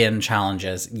have been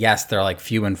challenges. Yes, they're like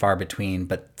few and far between,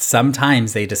 but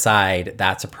sometimes they decide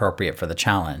that's appropriate for the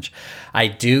challenge. I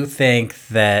do think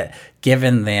that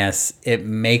given this, it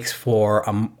makes for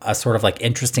a sort of like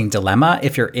interesting dilemma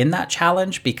if you're in that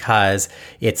challenge, because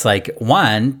it's like,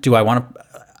 one, do I want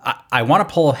to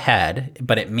pull ahead,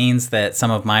 but it means that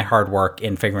some of my hard work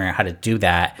in figuring out how to do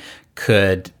that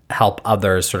could help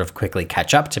others sort of quickly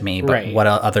catch up to me. But what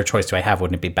other choice do I have?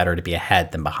 Wouldn't it be better to be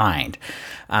ahead than behind?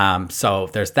 So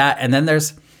there's that. And then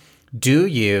there's, do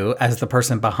you, as the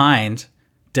person behind,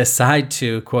 decide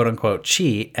to quote unquote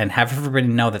cheat and have everybody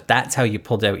know that that's how you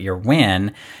pulled out your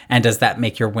win? And does that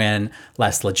make your win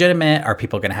less legitimate? Are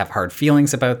people going to have hard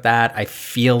feelings about that? I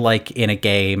feel like in a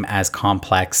game as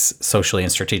complex socially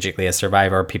and strategically as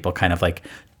Survivor, people kind of like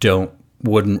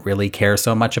wouldn't really care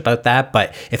so much about that.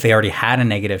 But if they already had a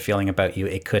negative feeling about you,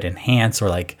 it could enhance or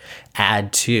like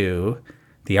add to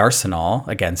the arsenal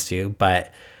against you.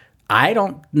 But I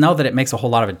don't know that it makes a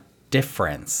whole lot of a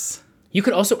difference. You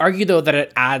could also argue though that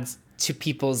it adds to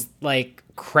people's like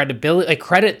credibility, like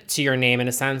credit to your name in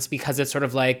a sense, because it's sort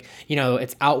of like, you know,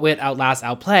 it's outwit, outlast,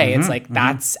 outplay. It's like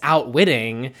that's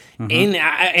outwitting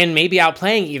and maybe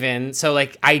outplaying even. So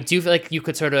like I do feel like you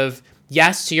could sort of,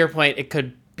 yes, to your point, it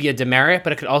could be a demerit,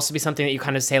 but it could also be something that you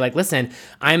kind of say like, listen,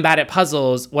 I'm bad at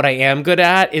puzzles. What I am good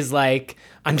at is like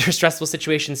under stressful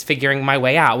situations figuring my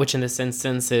way out, which in this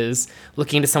instance is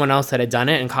looking to someone else that had done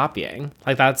it and copying.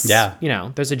 Like that's, you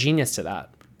know, there's a genius to that.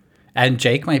 And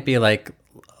Jake might be like,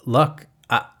 look,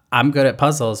 I'm good at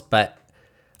puzzles, but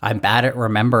I'm bad at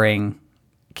remembering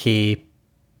key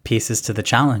pieces to the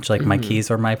challenge, like my keys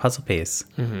or my puzzle piece.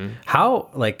 How,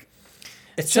 like,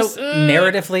 it's So, just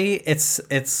narratively,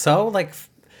 it's so, like,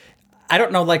 I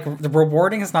don't know, like, the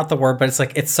rewarding is not the word, but it's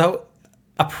like, it's so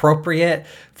appropriate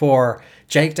for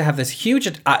Jake to have this huge,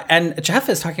 and Jeff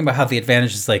is talking about how the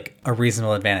advantage is like a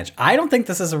reasonable advantage. I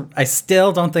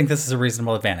still don't think this is a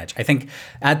reasonable advantage. I think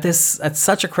at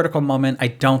such a critical moment, I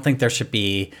don't think there should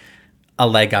be a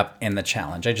leg up in the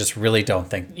challenge. I just really don't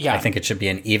think. Yeah. I think it should be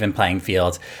an even playing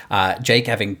field. Jake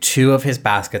having 2 of his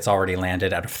baskets already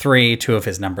landed out of 3, 2 of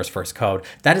his numbers first code.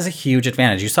 That is a huge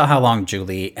advantage. You saw how long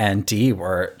Julie and Dee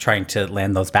were trying to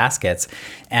land those baskets,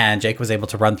 and Jake was able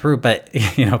to run through. But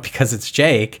because it's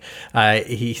Jake,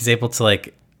 he's able to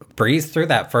like breeze through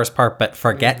that first part, but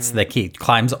forgets the key.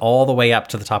 Climbs all the way up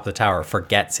to the top of the tower,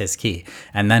 forgets his key,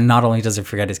 and then not only does he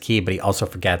forget his key, but he also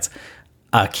forgets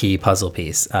a key puzzle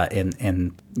piece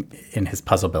in his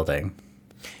puzzle building.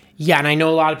 Yeah, and I know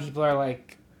a lot of people are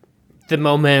like, the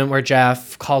moment where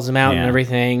Jeff calls him out and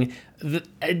everything,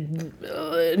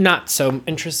 not so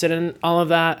interested in all of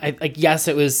that. Yes,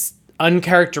 it was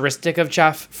uncharacteristic of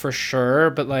Jeff for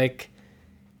sure, but like,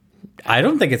 I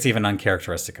don't think it's even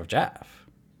uncharacteristic of Jeff.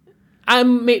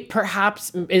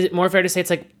 Perhaps, is it more fair to say it's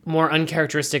like more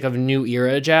uncharacteristic of new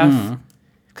era Jeff?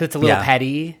 Because it's a little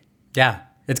petty. Yeah.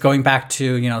 It's going back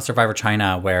to, Survivor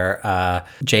China, where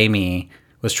Jamie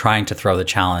was trying to throw the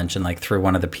challenge and like threw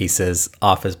one of the pieces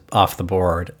off the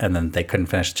board, and then they couldn't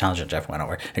finish the challenge, and Jeff went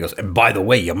over. He goes, and by the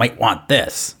way, you might want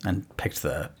this, and picked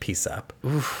the piece up.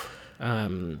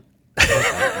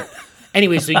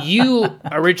 Anyway, so you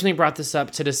originally brought this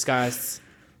up to discuss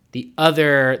the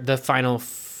final.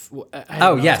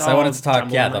 Yes, I wanted to talk.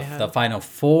 Yeah, the final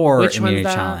 4 Which immunity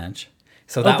one's that? challenge.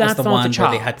 So that was that's the the one one with the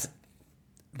where they chop. had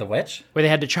the which? Where they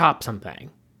had to chop something.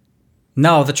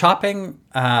 No, the chopping.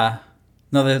 No,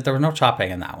 there was no chopping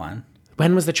in that one.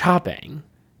 When was the chopping?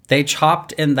 They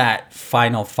chopped in that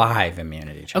final 5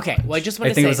 immunity challenge. Okay, well, I just want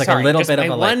to I think say, it was like sorry, a little just bit of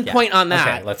my a one point on that.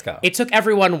 Okay, let's go. It took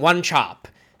everyone 1 chop,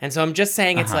 and so I'm just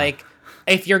saying it's like,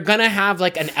 if you're gonna have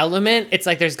like an element, it's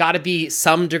like there's got to be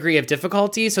some degree of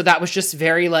difficulty. So that was just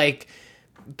very like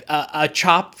a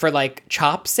chop for like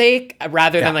chop's sake,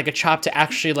 rather than like a chop to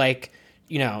actually like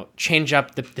change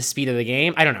up the speed of the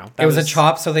game. I don't know. It was a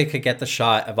chop so they could get the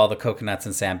shot of all the coconuts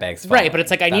and sandbags falling. Right, but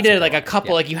it's like I needed like a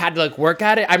couple, like you had to like work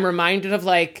at it. I'm reminded of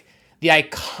like the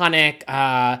iconic,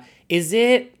 I'm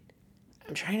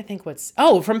trying to think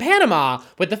from Panama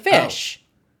with the fish.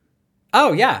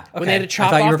 Oh yeah. Okay. When they had to chop I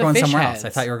thought you off were the going fish somewhere heads. else. I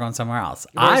thought you were going somewhere else.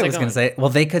 Where was I I was going to going? say, well,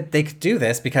 they could do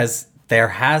this because there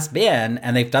has been,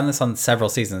 and they've done this on several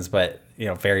seasons, but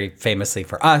very famously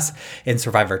for us in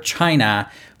Survivor China,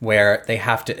 where they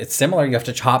have to. It's similar. You have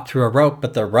to chop through a rope,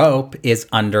 but the rope is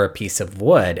under a piece of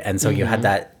wood, and so you had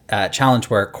that challenge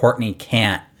where Courtney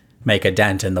can't make a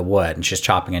dent in the wood, and she's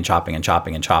chopping and chopping and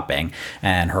chopping and chopping,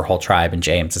 and her whole tribe and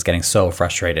James is getting so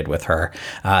frustrated with her.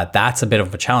 That's a bit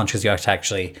of a challenge because you have to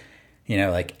actually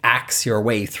like axe your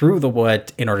way through the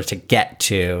wood in order to get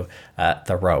to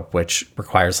the rope, which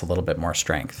requires a little bit more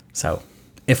strength. So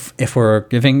if we're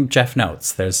giving Jeff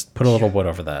notes, put a little wood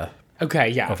over the. Okay,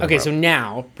 yeah. over the Okay, rope. so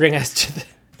now bring us to the.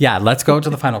 Yeah, let's go to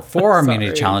the final 4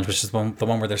 immunity challenge, which is the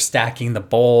one where they're stacking the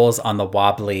bowls on the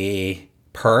wobbly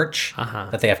perch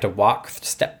that they have to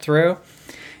step through.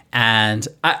 And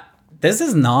this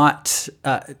is not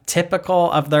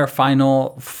typical of their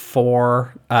final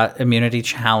 4 immunity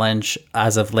challenge.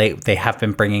 As of late, they have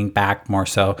been bringing back more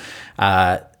so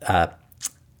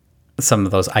some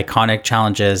of those iconic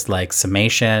challenges like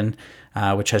Summation,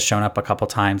 which has shown up a couple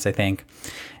times, I think.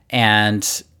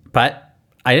 But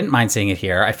I didn't mind seeing it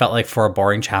here. I felt like for a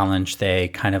boring challenge, they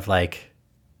kind of like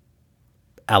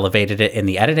elevated it in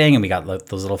the editing, and we got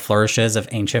those little flourishes of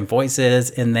ancient voices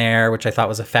in there, which I thought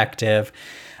was effective.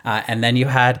 And then you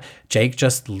had Jake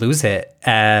just lose it.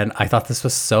 And I thought this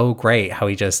was so great how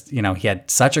he just, he had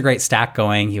such a great stack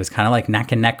going. He was kind of like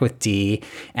neck and neck with Dee,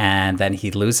 and then he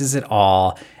loses it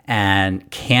all and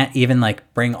can't even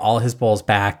like bring all his bowls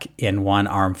back in one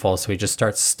armful. So he just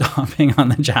starts stomping on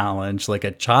the challenge like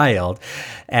a child.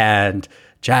 And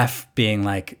Jeff being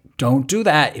like, don't do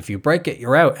that. If you break it,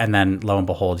 you're out. And then lo and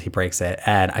behold, he breaks it.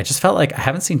 And I just felt like I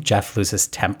haven't seen Jeff lose his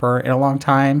temper in a long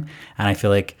time. And I feel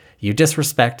like you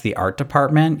disrespect the art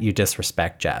department, you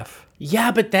disrespect Jeff.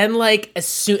 Yeah, but then like as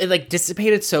soon it like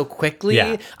dissipated so quickly.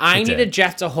 Yeah, I it needed did.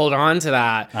 Jeff to hold on to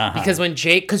that because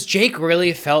because Jake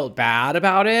really felt bad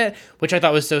about it, which I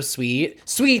thought was so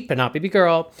sweet, but not baby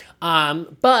girl.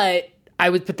 But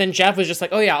then Jeff was just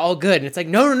like, oh yeah, all good, and it's like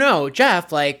no,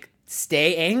 Jeff, like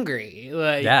stay angry.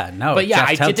 Like, Yeah, no. But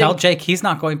yeah, Jeff, tell Jake he's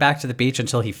not going back to the beach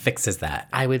until he fixes that.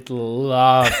 I would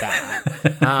love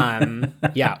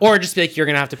that. Yeah, or just be like, you're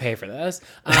gonna have to pay for this.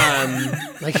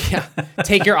 Like, yeah,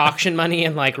 take your auction money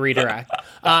and like redirect.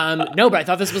 No, but I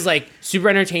thought this was like super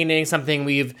entertaining, something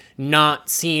we've not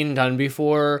seen done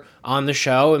before on the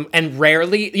show, and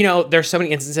rarely, you know, there's so many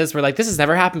instances where like this has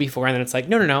never happened before, and then it's like,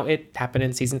 no, it happened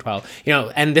in season 12, you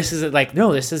know, and this is like,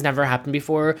 no, this has never happened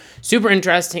before. Super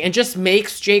interesting, and just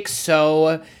makes Jake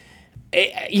so.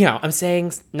 You know, I'm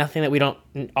saying nothing that we don't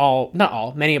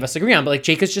many of us agree on, but like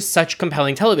Jake is just such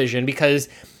compelling television because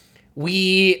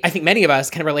I think many of us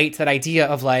can relate to that idea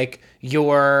of like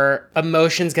your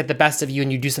emotions get the best of you and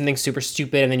you do something super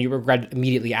stupid and then you regret it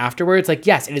immediately afterwards. Like,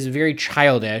 yes, it is very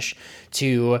childish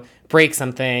to break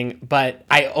something, but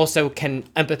I also can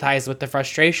empathize with the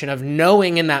frustration of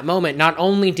knowing in that moment, not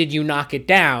only did you knock it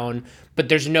down, but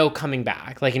there's no coming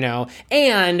back, like, you know,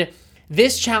 and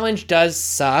this challenge does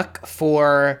suck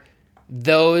for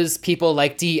those people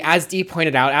like Dee. As Dee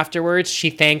pointed out afterwards, she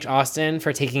thanked Austin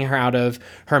for taking her out of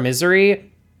her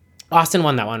misery. Austin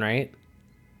won that one, right?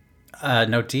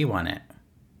 No, Dee won it.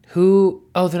 Who?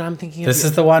 Oh, then I'm thinking This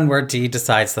is the one where Dee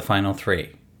decides the final 3.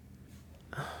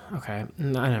 Okay,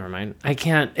 no, never mind. I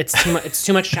can't. It's too much. It's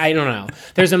too much. I don't know.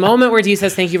 There's a moment where Dee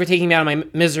says, "Thank you for taking me out of my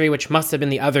misery," which must have been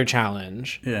the other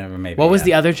challenge. Yeah, maybe. What was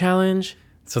the other challenge?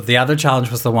 So the other challenge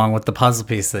was the one with the puzzle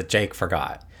piece that Jake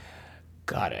forgot.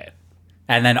 Got it.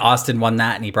 And then Austin won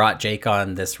that, and he brought Jake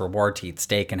on this reward to eat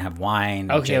steak and have wine.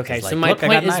 And Okay. So my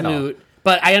point is moot.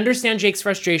 But I understand Jake's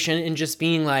frustration in just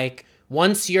being like,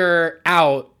 once you're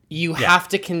out, you have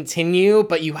to continue,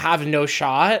 but you have no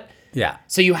shot. Yeah.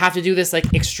 So you have to do this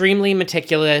like extremely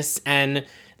meticulous and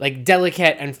like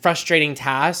delicate and frustrating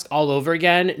task all over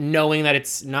again, knowing that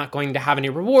it's not going to have any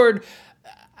reward.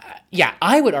 Yeah,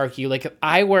 I would argue, like, if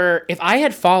I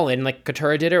had fallen, like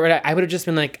Katurah did, I would have just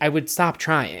been like, I would stop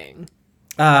trying.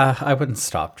 I wouldn't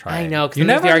stop trying. I know, because you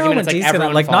never know when it's like Dee's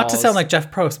everyone gonna, falls. not to sound like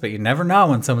Jeff Probst, but you never know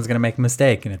when someone's going to make a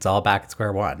mistake and it's all back at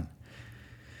square one.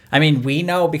 I mean, we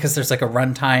know because there's like a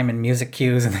runtime and music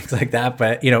cues and things like that,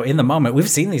 but, you know, in the moment, we've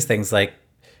seen these things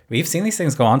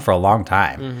go on for a long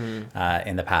time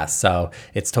in the past. So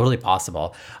it's totally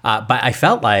possible. But I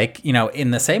felt like, you know,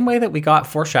 in the same way that we got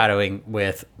foreshadowing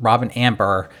with Rob and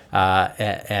Amber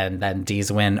and then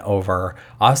Dee's win over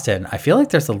Austin, I feel like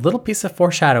there's a little piece of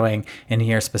foreshadowing in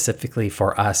here specifically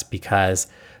for us because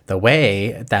the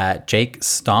way that Jake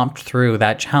stomped through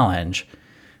that challenge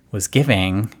was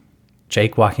giving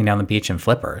Jake walking down the beach in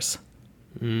flippers.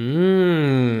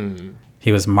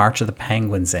 He was March of the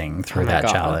Penguinsing through that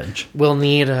challenge. We'll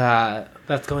need,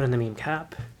 that's going in the meme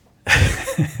cap.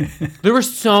 There were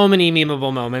so many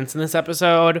memeable moments in this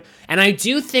episode. And I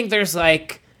do think there's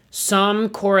like some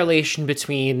correlation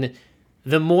between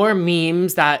the more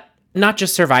memes that, not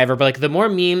just Survivor, but like the more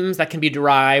memes that can be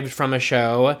derived from a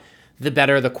show, the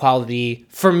better the quality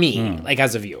for me, like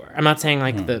as a viewer. I'm not saying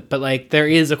like but like there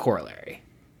is a corollary.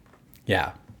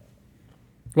 Yeah.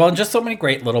 Well, and just so many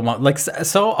great little moments. Like,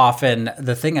 so often,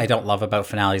 the thing I don't love about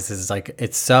finales is, like,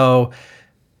 it's so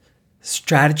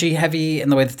strategy heavy in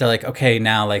the way that they're like, okay,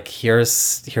 now, like,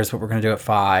 here's what we're going to do at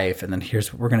 5, and then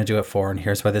here's what we're going to do at 4, and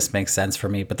here's why this makes sense for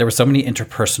me. But there were so many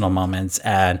interpersonal moments,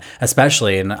 and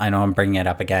especially, and I know I'm bringing it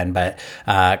up again, but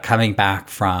coming back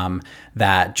from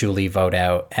that Julie vote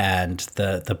out and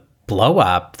the blow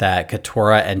up that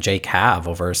Katurah and Jake have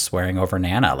over swearing over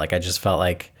Nana, like, I just felt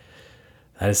like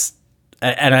that is...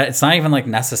 And it's not even like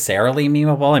necessarily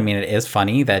memeable. I mean, it is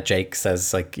funny that Jake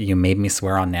says like, "You made me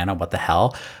swear on Nana. What the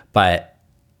hell?" But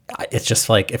it's just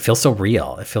like, it feels so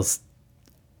real. It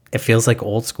feels like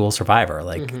old school Survivor.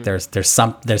 Like there's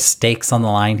stakes on the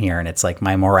line here, and it's like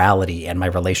my morality and my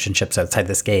relationships outside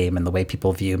this game and the way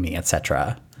people view me,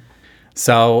 etc.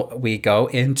 So we go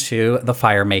into the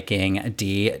fire making.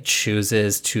 Dee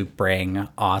chooses to bring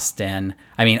Austin.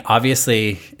 I mean,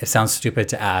 obviously, it sounds stupid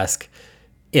to ask,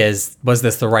 was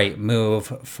this the right move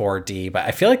for Dee? But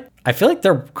I feel like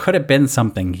there could have been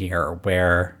something here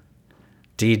where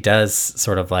Dee does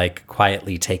sort of like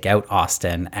quietly take out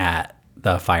Austin at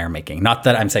the fire making. Not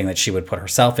that I'm saying that she would put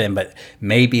herself in, but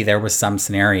maybe there was some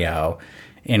scenario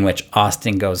in which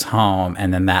Austin goes home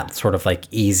and then that sort of like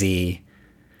easy,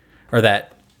 or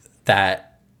that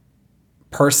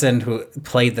person who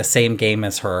played the same game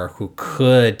as her, who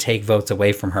could take votes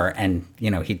away from her, and, you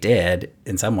know, he did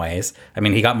in some ways. I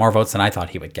mean, he got more votes than I thought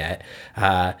he would get.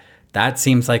 That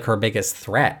seems like her biggest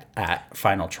threat at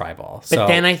Final Tribal. But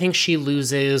then I think she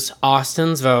loses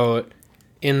Austin's vote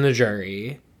in the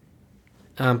jury,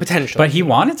 potentially. But he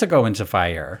wanted to go into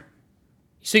fire.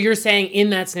 So you're saying in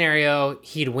that scenario,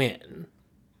 he'd win?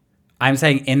 I'm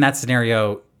saying in that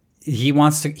scenario, he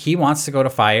wants to go to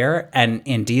fire, and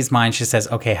in Dee's mind, she says,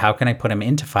 "Okay, how can I put him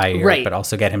into fire, Right. but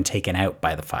also get him taken out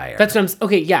by the fire?" That's what I'm.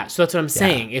 Okay, yeah. So that's what I'm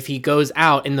saying. If he goes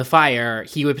out in the fire,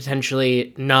 he would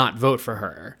potentially not vote for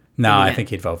her. No, I think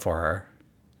he'd vote for her,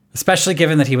 especially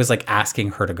given that he was like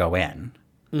asking her to go in.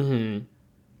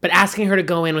 But asking her to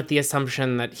go in with the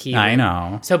assumption that he. I would-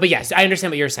 know. So, but yes, I understand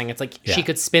what you're saying. It's like she Yeah.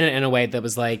 could spin it in a way that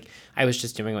was like, I was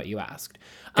just doing what you asked.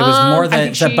 It was more I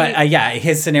than, think but yeah,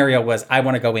 his scenario was, I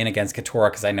want to go in against Katora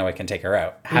because I know I can take her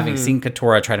out. Having seen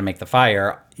Katora try to make the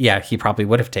fire, yeah, he probably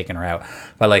would have taken her out.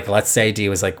 But like, let's say Dee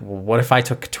was like, well, what if I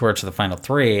took Katora to the final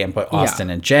three and put Austin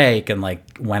and Jake and like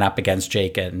went up against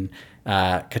Jake and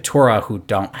Katora, who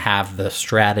don't have the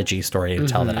strategy story to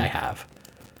tell that I have.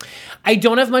 I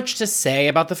don't have much to say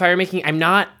about the fire making. I'm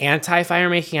not anti fire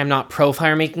making. I'm not pro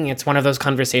fire making. It's one of those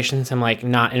conversations I'm like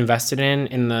not invested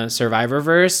in the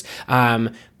Survivorverse.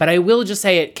 But I will just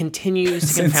say it continues to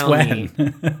Since confound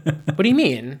me. when? What do you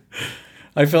mean?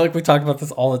 I feel like we talk about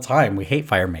this all the time. We hate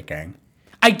fire making.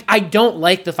 I don't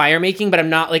like the fire making, but I'm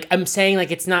not like, I'm saying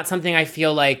like it's not something I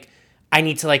feel like I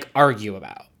need to like argue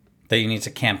about. That you need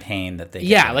to campaign that they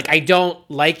Yeah, like I don't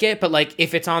like it, but like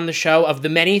if it's on the show, of the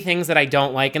many things that I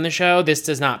don't like in the show, this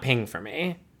does not ping for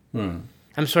me.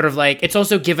 I'm sort of like, it's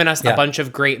also given us a bunch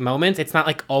of great moments. It's not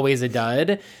like always a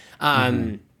dud.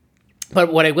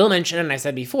 But what I will mention, and I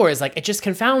said before, is like it just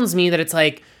confounds me that it's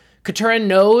like Katura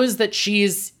knows that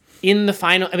she's in the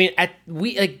final. I mean,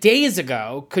 like days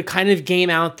ago, could kind of game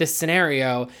out this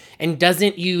scenario and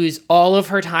doesn't use all of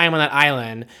her time on that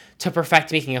island to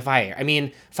perfect making a fire. I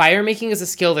mean, fire making is a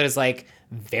skill that is like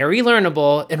very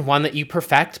learnable and one that you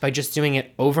perfect by just doing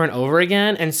it over and over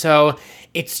again. And so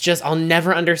it's just, I'll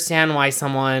never understand why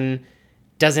someone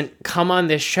doesn't come on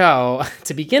this show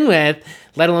to begin with,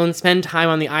 let alone spend time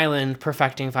on the island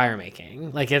perfecting fire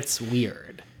making. Like, it's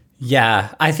weird.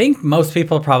 Yeah, I think most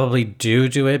people probably do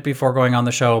it before going on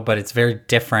the show, but it's very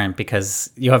different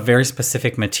because you have very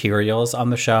specific materials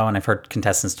on the show. And I've heard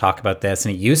contestants talk about this.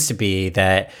 And it used to be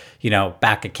that, you know,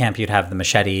 back at camp, you'd have the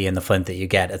machete and the flint that you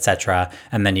get, etc.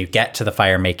 And then you get to the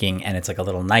fire making and it's like a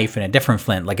little knife and a different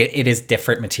flint. Like it is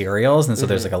different materials. And so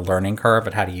there's like a learning curve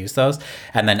at how to use those.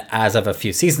 And then as of a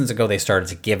few seasons ago, they started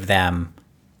to give them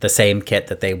the same kit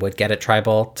that they would get at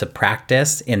Tribal to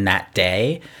practice in that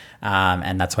day.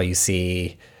 And that's why you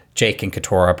see Jake and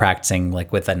Katora practicing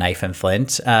like with a knife and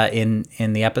flint in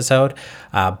the episode.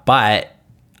 But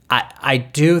I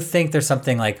do think there's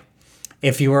something like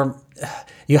if you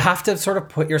have to sort of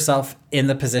put yourself in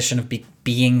the position of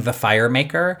being the fire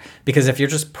maker, because if you're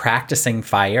just practicing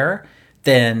fire,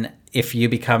 then if you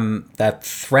become that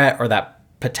threat or that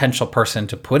potential person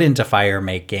to put into fire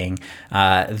making,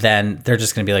 then they're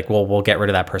just going to be like, well, we'll get rid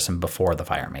of that person before the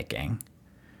fire making.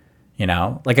 You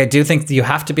know, like I do think you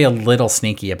have to be a little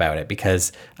sneaky about it,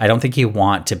 because I don't think you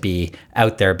want to be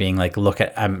out there being like, look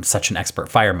at, I'm such an expert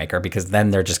fire maker, because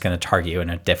then they're just going to target you in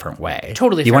a different way.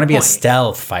 Totally. You want to be a point.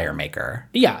 stealth fire maker.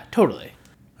 Yeah, totally.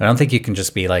 I don't think you can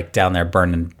just be like down there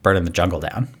burning the jungle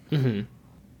down.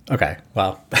 Okay.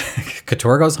 Well,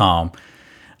 Couture goes home.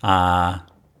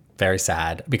 Very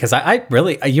sad, because I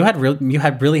really, you had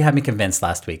really had me convinced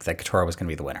last week that Couture was going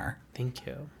to be the winner. Thank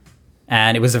you.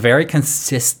 And it was a very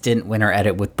consistent winner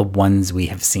edit with the ones we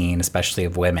have seen, especially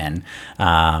of women,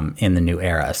 in the new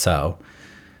era. So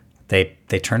they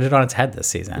turned it on its head this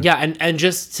season. Yeah, and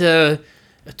just to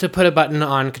put a button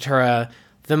on Katura,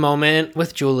 the moment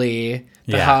with Julie,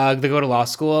 the hug, the go to law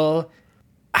school.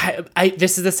 I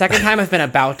this is the second time I've been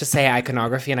about to say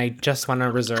iconography, and I just want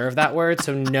to reserve that word.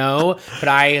 So no, but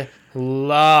I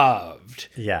loved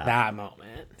that moment.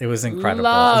 It was incredible.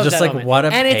 Love Just that like moment. what a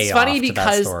and payoff it's funny to that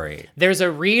because story. There's a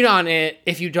read on it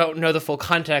if you don't know the full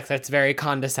context that's very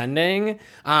condescending.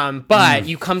 But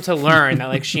you come to learn that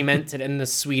like she meant it in the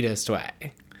sweetest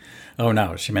way. Oh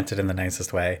no, she meant it in the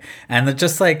nicest way. And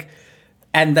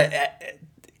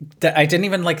I didn't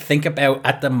even like think about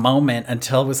at the moment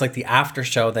until it was like the after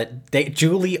show that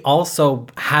Julie also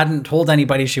hadn't told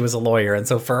anybody she was a lawyer. And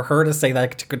so for her to say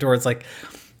that to Couture, it's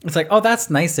like, oh,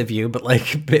 that's nice of you, but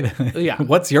like,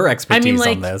 what's your expertise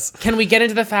on this? Can we get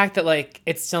into the fact that like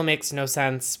it still makes no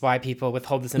sense why people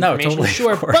withhold this information? No, totally,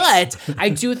 sure, of course. But I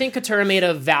do think Couture made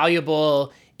a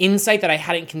valuable insight that I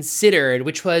hadn't considered,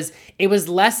 which was it was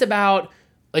less about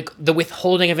like the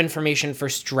withholding of information for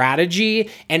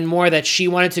strategy and more that she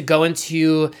wanted to go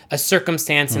into a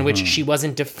circumstance in which she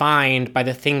wasn't defined by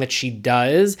the thing that she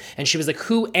does. And she was like,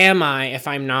 who am I if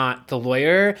I'm not the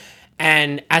lawyer?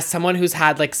 And as someone who's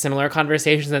had like similar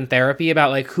conversations in therapy about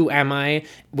like who am I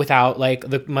without like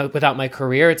without my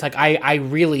career, it's like I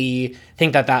really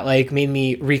think that like made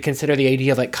me reconsider the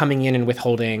idea of like coming in and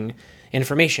withholding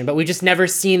information. But we just never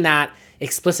seen that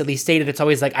explicitly stated. It's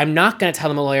always like, I'm not going to tell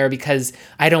them a lawyer because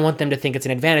I don't want them to think it's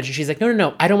an advantage. And she's like,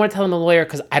 no, I don't want to tell them a lawyer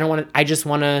because I just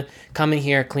want to come in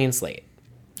here clean slate.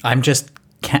 I'm just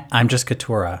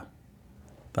Katurah.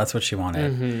 That's what she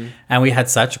wanted. And we had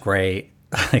such great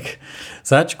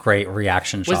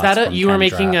reaction shots. Was that from you were Kendra.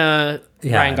 making a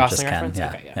Ryan Gosling just reference?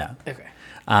 Ken, Yeah. Okay.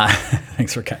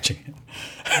 Thanks for catching it.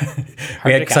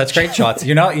 We had such great shots.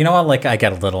 You know what? Like, I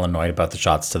get a little annoyed about the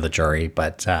shots to the jury,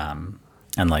 but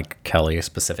and like Kelly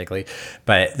specifically,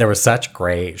 but there were such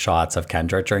great shots of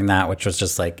Kendra during that, which was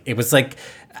just like, it was like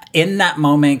in that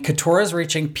moment, Katurah's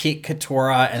reaching peak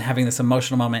Katurah and having this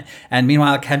emotional moment, and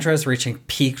meanwhile Kendra is reaching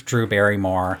peak Drew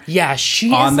Barrymore. Yeah,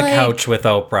 she on is the like, couch with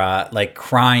Oprah, like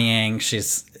crying.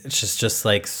 She's just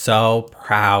like so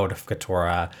proud of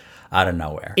Katurah out of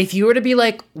nowhere. If you were to be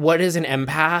like, what is an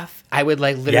empath? I would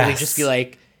like literally Yes. just be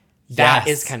like, that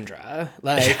Yes. is Kendra.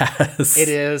 Like, Yes. it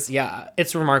is. Yeah,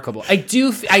 it's remarkable. I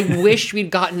wish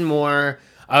we'd gotten more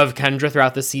of Kendra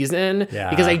throughout the season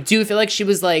because I do feel like she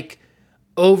was like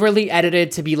overly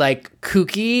edited to be like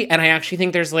kooky, and I actually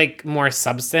think there's like more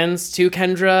substance to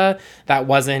Kendra that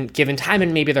wasn't given time,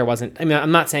 and maybe there wasn't. I mean,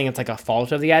 I'm not saying it's like a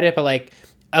fault of the edit, but like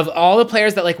of all the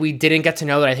players that like we didn't get to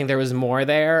know that I think there was more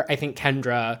there, I think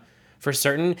Kendra for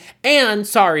certain. And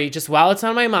sorry, just while it's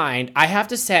on my mind, I have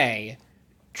to say,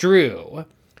 Drew,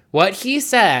 what he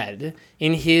said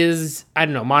in his, I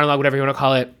don't know, monologue, whatever you want to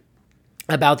call it,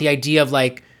 about the idea of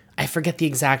like, I forget the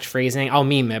exact phrasing, I'll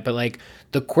meme it, but like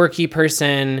the quirky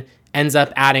person ends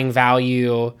up adding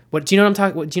value. What do you know what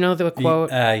I'm talking? Do you know the quote?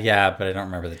 Yeah, but I don't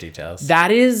remember the details.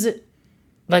 That is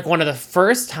like one of the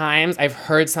first times I've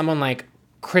heard someone like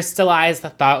crystallize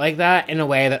the thought like that in a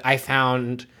way that I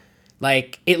found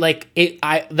that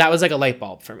was like a light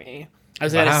bulb for me. I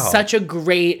was like, that is such a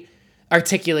great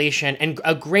articulation and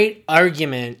a great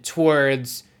argument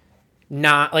towards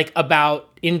not like about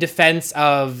in defense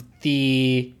of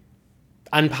the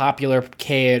unpopular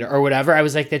kid or whatever. I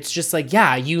was like, that's just like,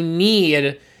 yeah, you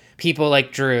need people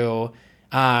like Drew,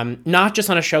 not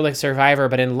just on a show like Survivor,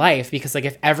 but in life, because like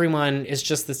if everyone is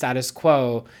just the status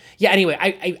quo. Yeah, anyway,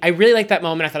 I really liked that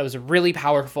moment. I thought it was really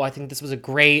powerful. I think this was a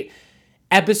great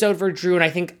episode for Drew, and I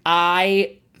think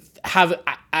I have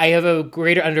a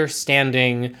greater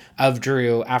understanding of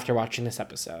Drew after watching this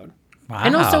episode. Wow.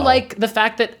 And also like the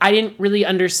fact that I didn't really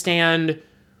understand,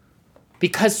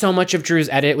 because so much of Drew's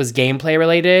edit was gameplay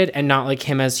related and not like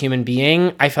him as human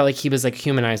being, I felt like he was like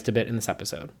humanized a bit in this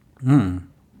episode.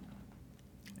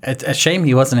 It's a shame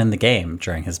he wasn't in the game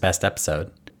during his best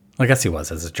episode. Well, I guess he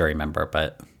was as a jury member,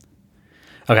 but...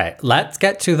 Okay, let's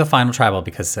get to the final tribal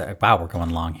because, wow, we're going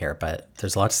long here, but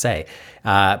there's a lot to say.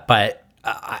 But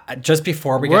just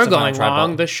before we get to the final tribal... We're going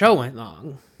long. The show went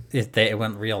long. It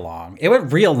went real long. It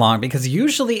went real long because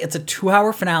usually it's a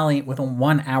 2-hour finale with a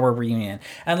 1-hour reunion.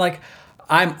 And like,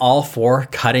 I'm all for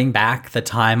cutting back the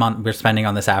time we're spending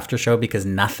on this after show because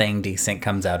nothing decent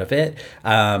comes out of it.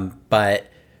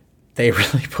 But they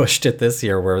really pushed it this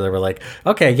year where they were like,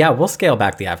 okay, yeah, we'll scale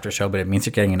back the after show, but it means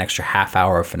you're getting an extra half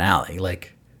hour of finale.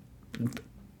 Like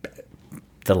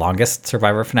the longest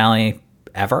Survivor finale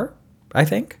ever, I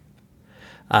think.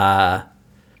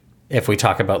 If we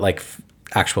talk about like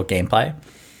actual gameplay.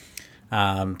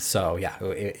 So yeah,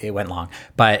 it went long.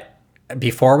 But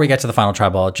before we get to the final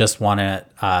tribal, I just want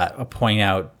to point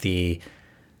out the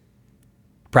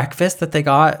breakfast that they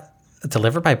got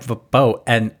delivered by boat,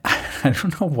 and I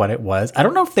don't know what it was. I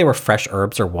don't know if they were fresh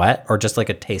herbs or what, or just like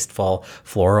a tasteful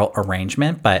floral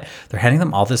arrangement, but they're handing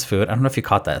them all this food. I don't know if you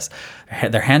caught this.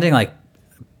 They're handing like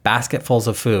basketfuls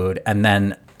of food, and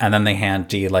then they hand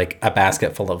Dee like a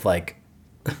basket full of like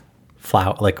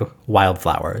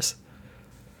wildflowers.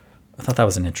 I thought that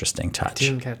was an interesting touch.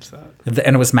 Didn't catch that.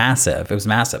 And it was massive.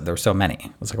 There were so many.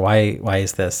 I was like, why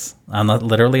is this?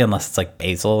 Literally, unless it's like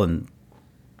basil and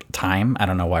thyme. I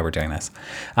don't know why we're doing this.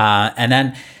 And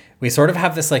then we sort of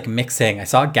have this like mixing. I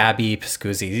saw Gabby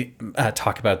Pascuzzi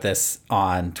talk about this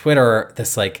on Twitter,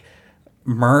 this like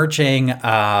merging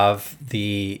of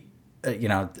the,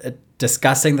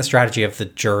 discussing the strategy of the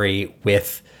jury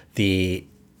with the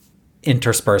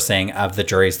interspersing of the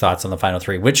jury's thoughts on the final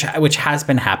three, which has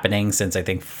been happening since I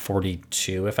think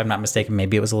 42, if I'm not mistaken.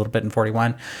 Maybe it was a little bit in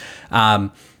 41.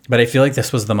 But I feel like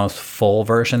this was the most full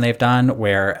version they've done,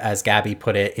 where, as Gabby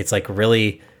put it, it's like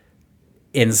really,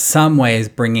 in some ways,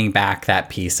 bringing back that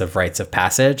piece of rites of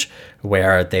passage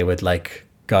where they would like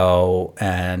go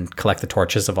and collect the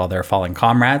torches of all their fallen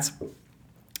comrades.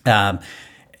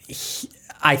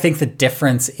 I think the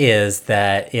difference is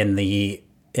that in the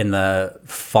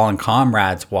Fallen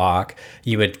Comrades walk,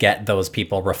 you would get those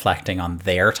people reflecting on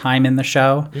their time in the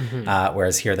show,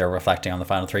 whereas here they're reflecting on the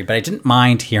final three. But I didn't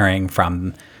mind hearing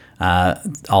from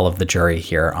all of the jury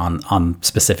here on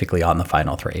specifically on the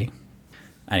final three.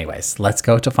 Anyways, let's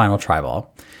go to Final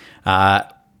Tribal.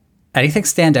 Anything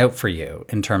stand out for you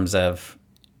in terms of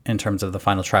the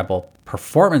Final Tribal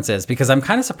performances? Because I'm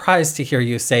kind of surprised to hear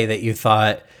you say that you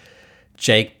thought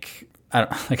Jake, I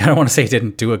don't want to say he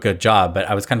didn't do a good job, but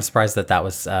I was kind of surprised that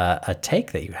was a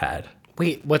take that you had.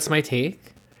 Wait, what's my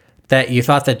take? That you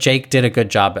thought that Jake did a good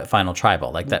job at Final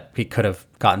Tribal, like that he could have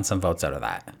gotten some votes out of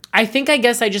that. I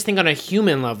just think on a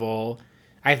human level,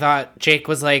 I thought Jake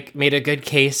was like made a good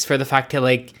case for the fact that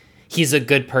like he's a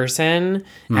good person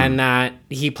and that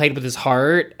he played with his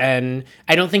heart. And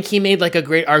I don't think he made like a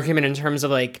great argument in terms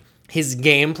of like his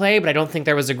gameplay, but I don't think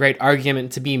there was a great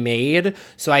argument to be made.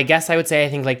 So I guess I would say I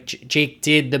think like Jake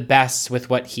did the best with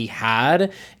what he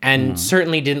had and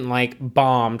certainly didn't like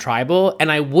bomb Tribal.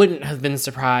 And I wouldn't have been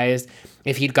surprised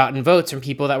if he'd gotten votes from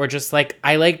people that were just like,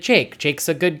 I like Jake. Jake's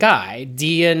a good guy.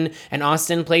 Dee and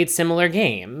Austin played similar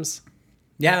games.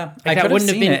 Yeah, like, that wouldn't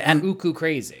have been cuckoo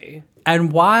crazy.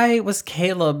 And why was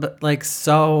Caleb like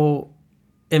so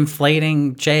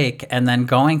inflating Jake and then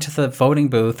going to the voting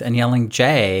booth and yelling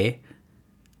Jay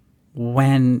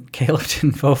when Caleb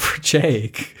didn't vote for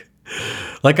Jake?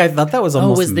 Like, I thought that was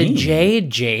almost was mean. the Jay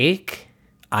Jake?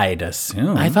 I'd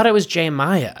assume. I thought it was Jay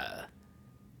Maya.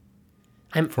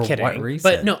 I'm for kidding. What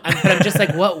reason? But no, I'm just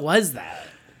like, what was that?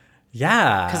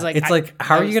 Yeah, 'cause, like, it's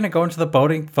how are you going to go into the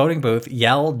voting booth,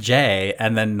 yell Jay,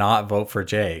 and then not vote for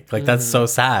Jake? Like that's so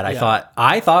sad.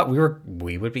 I thought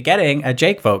we would be getting a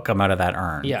Jake vote come out of that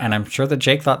urn, and I'm sure that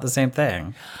Jake thought the same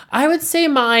thing. I would say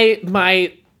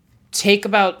my take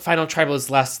about Final Tribal is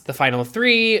less the final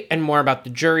three and more about the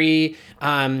jury.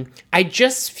 I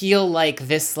just feel like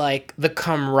this, like the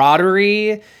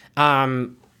camaraderie,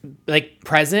 like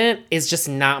present is just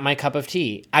not my cup of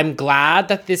tea. I'm glad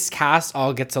that this cast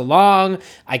all gets along.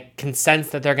 I can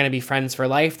sense that they're going to be friends for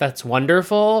life. That's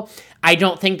wonderful. I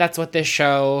don't think that's what this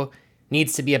show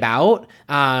needs to be about.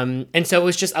 And so it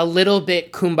was just a little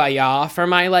bit kumbaya for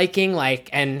my liking.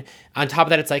 Like, and on top of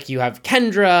that, it's like you have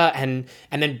Kendra and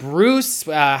then Bruce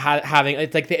having,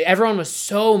 it's like everyone was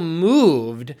so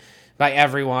moved by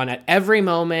everyone at every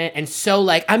moment. And so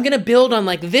like, I'm going to build on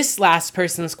like this last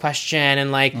person's question.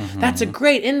 And like, that's a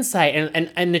great insight.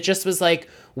 And it just was like,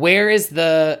 where is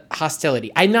the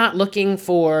hostility? I'm not looking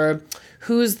for,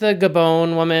 who's the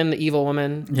Gabon woman, the evil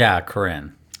woman? Yeah,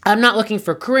 Corinne. I'm not looking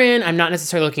for Corinne. I'm not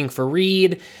necessarily looking for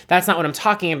Reed. That's not what I'm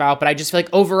talking about. But I just feel like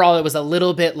overall it was a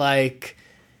little bit like,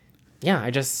 yeah,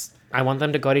 I want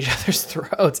them to go at each other's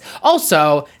throats.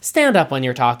 Also, stand up when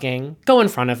you're talking. Go in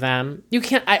front of them. You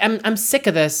can't. I'm sick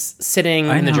of this sitting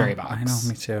in the jury box. I know,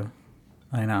 me too.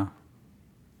 I know.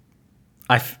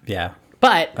 Yeah.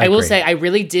 But I will say, I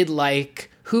really did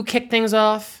like who kicked things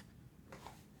off.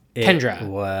 Kendra. It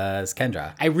was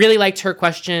Kendra. I really liked her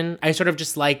question. I sort of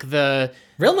just like the...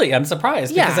 Really? I'm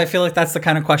surprised because I feel like that's the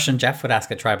kind of question Jeff would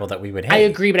ask at Tribal that we would hate. I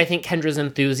agree, but I think Kendra's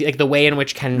enthusiasm, like the way in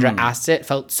which Kendra asked it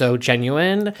felt so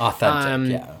genuine.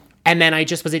 Authentic, yeah. And then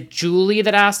was it Julie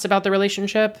that asked about the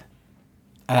relationship?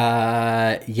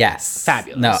 Yes.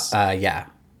 Fabulous. No, yeah.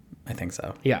 I think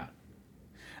so. Yeah.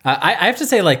 I have to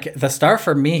say, like, the star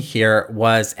for me here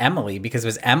was Emily, because it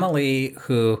was Emily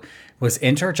who was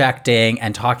interjecting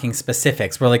and talking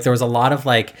specifics, where, like, there was a lot of,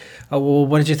 like, oh, well,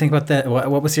 what did you think about that?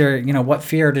 What was your, what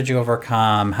fear did you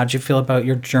overcome? How did you feel about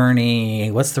your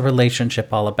journey? What's the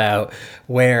relationship all about?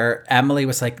 Where Emily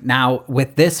was like, now,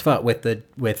 with this vote,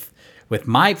 with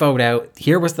my vote out,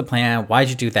 here was the plan. Why'd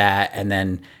you do that? And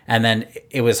then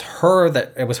it was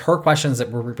her questions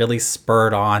that were really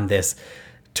spurred on this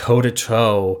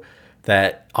toe-to-toe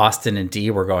that Austin and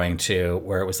Dee were going to,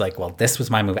 where it was like, well, this was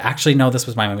my move. Actually, no, this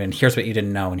was my move. And here's what you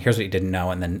didn't know. And here's what you didn't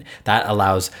know. And then that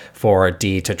allows for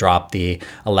Dee to drop the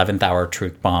 11th hour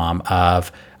truth bomb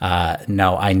of,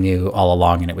 no, I knew all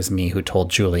along. And it was me who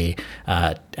told Julie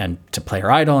and to play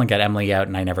her idol and get Emily out.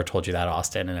 And I never told you that,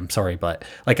 Austin. And I'm sorry. But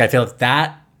like, I feel like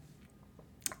that,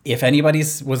 if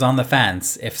anybody's was on the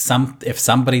fence, if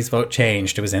somebody's vote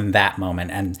changed, it was in that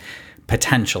moment. And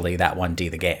potentially that won Dee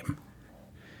the game.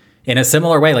 In a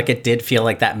similar way, like it did feel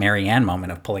like that Marianne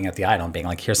moment of pulling out the idol and being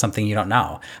like, here's something you don't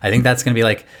know. I think that's going to be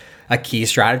like a key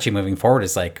strategy moving forward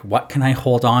is like, what can I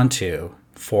hold on to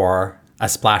for a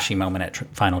splashy moment at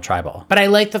Final Tribal? But I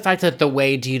like the fact that the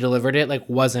way Dee delivered it like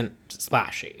wasn't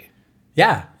splashy.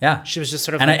 Yeah, yeah. She was just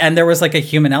sort of and there was like a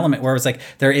human element where it was like,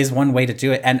 there is one way to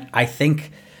do it. And I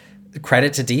think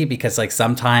credit to Dee, because like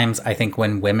sometimes I think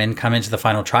when women come into the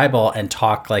final tribal and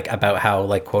talk like about how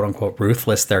like quote unquote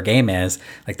ruthless their game is,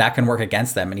 like that can work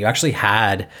against them. And you actually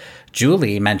had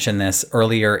Julie mention this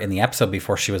earlier in the episode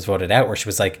before she was voted out, where she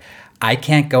was like, I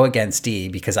can't go against Dee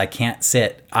because I can't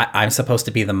sit. I'm supposed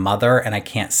to be the mother, and I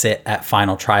can't sit at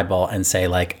final tribal and say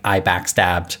like I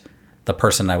backstabbed the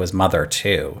person I was mother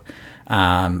to.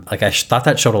 Like I thought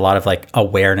that showed a lot of like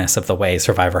awareness of the way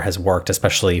Survivor has worked,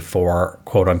 especially for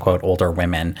quote unquote older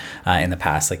women in the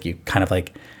past. Like you kind of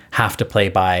like have to play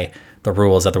by the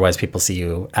rules, otherwise people see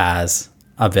you as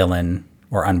a villain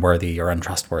or unworthy or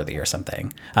untrustworthy or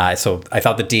something. So I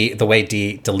thought the way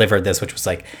Dee delivered this, which was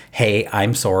like, hey,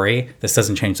 I'm sorry. This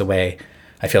doesn't change the way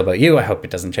I feel about you. I hope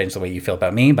it doesn't change the way you feel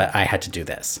about me, but I had to do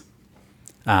this.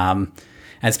 And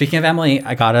speaking of Emily,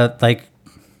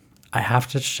 I have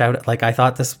to shout it. Like I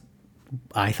thought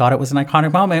it was an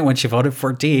iconic moment when she voted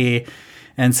for Dee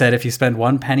and said, if you spend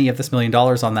one penny of this $1 million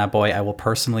on that boy, I will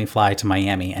personally fly to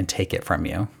Miami and take it from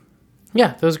you.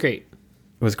 Yeah, that was great.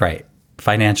 It was great.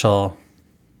 Financial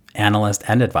analyst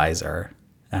and advisor,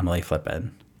 Emily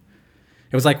Flippen.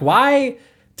 It was like, why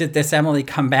did this Emily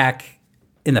come back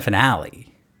in the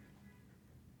finale?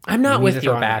 I'm not with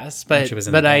you on this,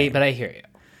 but I hear you.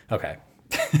 Okay.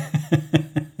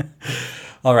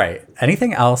 All right.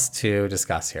 Anything else to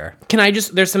discuss here?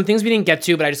 There's some things we didn't get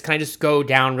to, but can I just go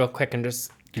down real quick and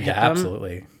just hit them?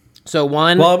 Absolutely. So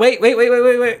one. Well, wait.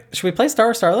 Should we play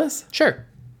Star or Starless? Sure.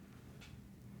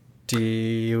 Do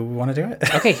you want to do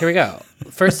it? Okay, here we go.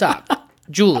 First up,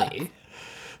 Julie.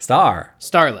 Star.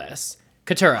 Starless.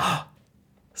 Katurah.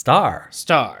 Star.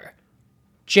 Star.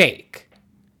 Jake.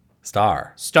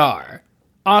 Star. Star.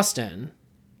 Austin.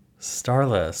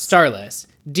 Starless. Starless.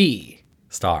 Dee.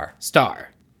 Star. Star.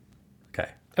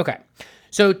 Okay.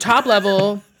 So top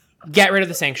level, get rid of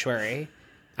the sanctuary.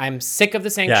 I'm sick of the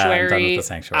sanctuary. Yeah, I'm done with the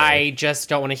sanctuary. I just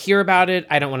don't want to hear about it.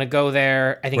 I don't want to go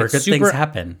there. I think Where it's good super things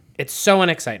happen. It's so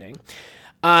unexciting.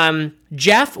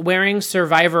 Jeff wearing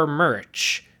Survivor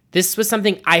merch. This was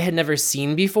something I had never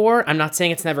seen before. I'm not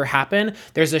saying it's never happened.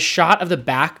 There's a shot of the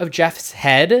back of Jeff's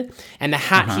head, and the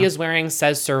hat he is wearing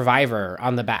says Survivor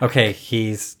on the back. Okay,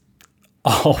 he's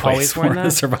always worn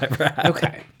the Survivor hat.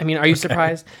 Okay. I mean, are you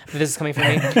surprised that this is coming from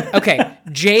me? Okay.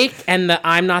 Jake and the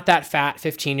I'm not that fat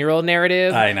 15-year-old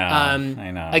narrative. I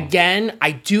know. Again,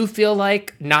 I do feel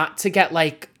like, not to get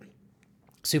like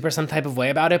super some type of way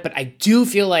about it, but I do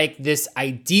feel like this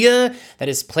idea that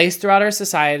is placed throughout our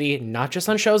society, not just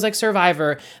on shows like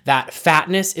Survivor, that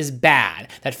fatness is bad,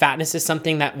 that fatness is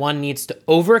something that one needs to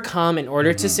overcome in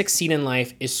order to succeed in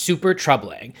life, is super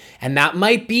troubling. And that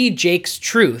might be Jake's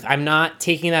truth. I'm not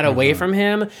taking that away from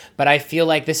him, but I feel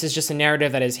like this is just a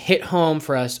narrative that has hit home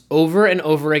for us over and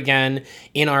over again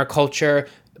in our culture,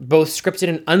 both scripted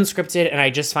and unscripted, and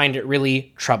I just find it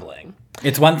really troubling.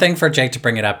 It's one thing for Jake to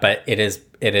bring it up, but it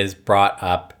is brought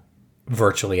up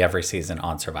virtually every season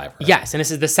on Survivor. Yes, and this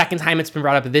is the second time it's been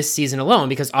brought up this season alone,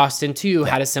 because Austin too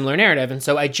had a similar narrative. And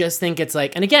so I just think it's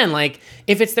like, and again, like,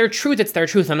 if it's their truth, it's their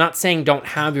truth. I'm not saying don't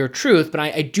have your truth, but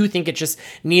I do think it just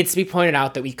needs to be pointed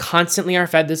out that we constantly are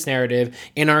fed this narrative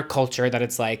in our culture that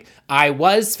it's like, I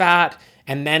was fat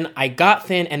and then I got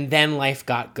thin and then life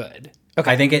got good.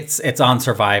 Okay. I think it's on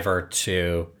Survivor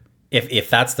to, if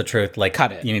that's the truth, like,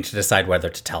 cut it. You need to decide whether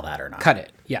to tell that or not. Cut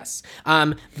it. Yes.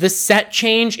 The set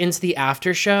change into the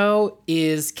after show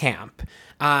is camp.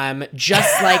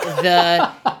 Just like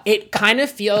it kind of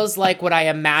feels like what I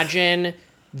imagine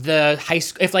the high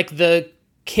school, if like the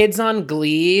kids on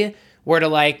Glee were to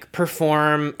like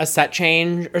perform a set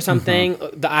change or something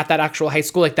at that actual high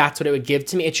school, like that's what it would give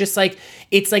to me. It's just like,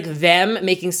 it's like them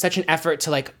making such an effort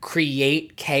to like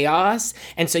create chaos.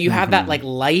 And so you have that like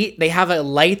light, they have a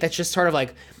light that's just sort of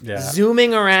like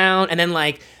zooming around, and then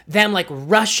like them like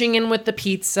rushing in with the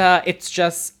pizza. It's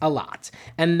just a lot.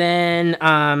 And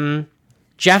then,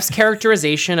 Jeff's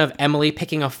characterization of Emily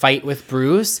picking a fight with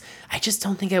Bruce, I just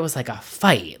don't think it was like a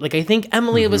fight. Like, I think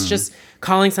Emily was just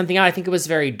calling something out. I think it was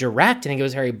very direct. I think it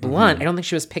was very blunt. I don't think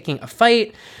she was picking a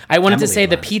fight. I wanted to say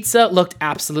the pizza looked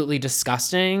absolutely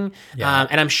disgusting. Yeah.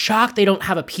 And I'm shocked they don't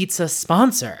have a pizza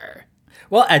sponsor.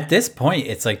 Well, at this point,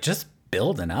 it's like, just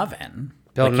build an oven.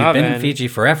 Build an oven. You've been in Fiji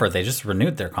forever. They just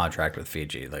renewed their contract with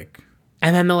Fiji. Like,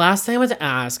 and then the last thing I want to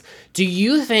ask, do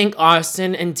you think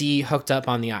Austin and Dee hooked up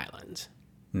on the island?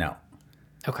 No.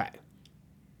 Okay.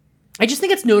 I just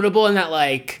think it's notable in that,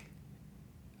 like,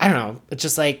 I don't know. It's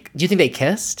just like, do you think they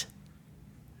kissed?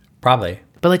 Probably.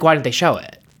 But, like, why didn't they show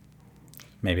it?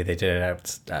 Maybe they did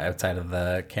it outside of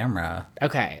the camera.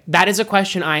 Okay. That is a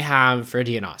question I have for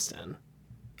Dee and Austin.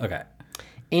 Okay.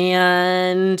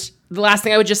 And the last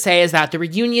thing I would just say is that the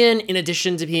reunion, in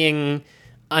addition to being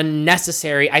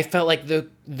unnecessary. I felt like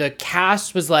the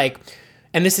cast was like,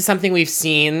 and this is something we've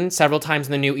seen several times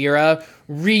in the new era,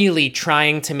 really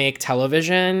trying to make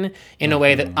television in a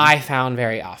way that I found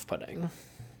very off-putting.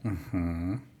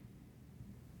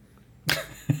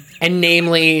 And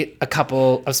namely a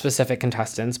couple of specific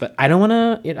contestants, but I don't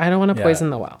want to poison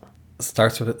the well.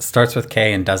 Starts with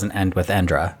K and doesn't end with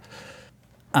Endra.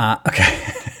 Okay.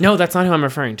 No, that's not who I'm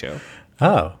referring to.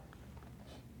 Oh.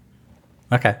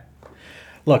 Okay.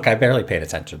 Look, I barely paid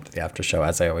attention to the after show,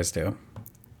 as I always do.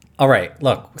 All right.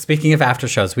 Look, speaking of after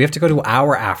shows, we have to go to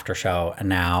our after show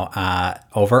now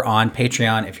over on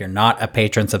Patreon. If you're not a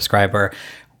patron subscriber,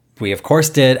 we, of course,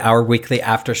 did our weekly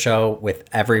after show with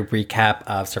every recap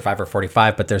of Survivor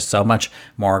 45, but there's so much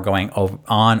more going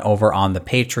on over on the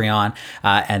Patreon,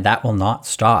 and that will not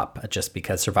stop just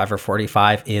because Survivor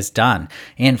 45 is done.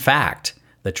 In fact,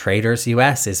 The Traitors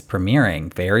US is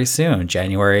premiering very soon,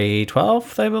 January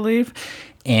 12th, I believe,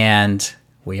 and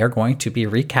we are going to be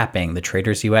recapping The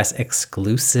Traitors US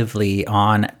exclusively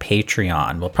on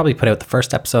Patreon. We'll probably put out the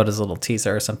first episode as a little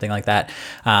teaser or something like that.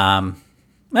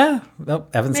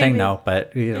 Evan's saying no,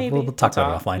 but we'll talk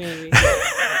about it offline.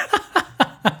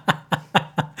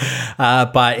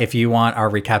 But if you want our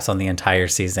recaps on the entire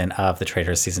season of The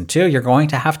Traitors Season 2, you're going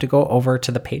to have to go over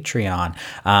to the Patreon.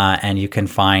 And you can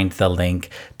find the link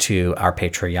to our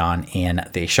Patreon in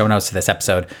the show notes to this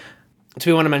episode. Do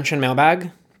we want to mention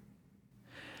mailbag?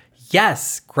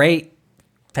 Yes, great.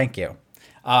 Thank you.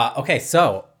 Okay,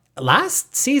 so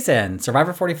last season,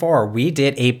 Survivor 44, we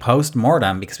did a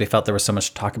post-mortem because we felt there was so much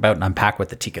to talk about and unpack with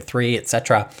the Tika 3,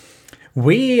 etc.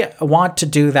 We want to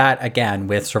do that again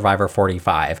with Survivor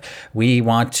 45. We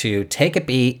want to take a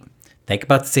beat, think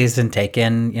about the season, take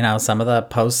in, some of the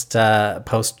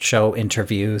post-show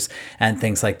interviews and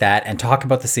things like that, and talk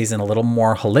about the season a little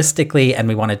more holistically, and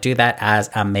we want to do that as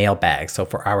a mailbag. So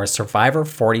for our Survivor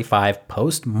 45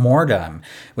 post-mortem,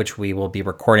 which we will be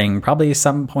recording probably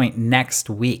some point next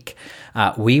week,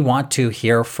 we want to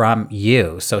hear from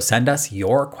you. So send us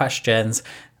your questions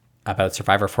about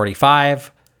Survivor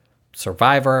 45,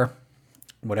 Survivor,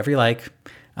 whatever you like,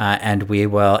 and we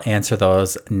will answer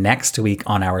those next week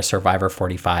on our Survivor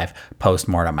 45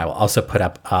 post-mortem. I will also put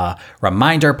up a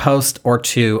reminder post or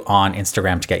two on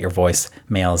Instagram to get your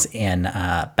voicemails in.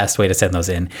 Best way to send those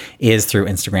in is through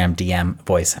Instagram DM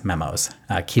voice memos.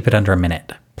 Keep it under a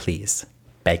minute, please.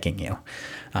 Begging you.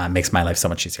 Makes my life so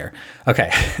much easier.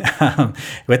 Okay.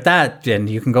 With that, and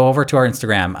you can go over to our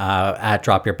Instagram at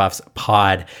Drop Your Buffs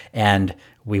Pod, and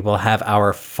we will have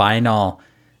our final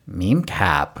meme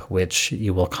cap, which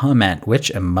you will comment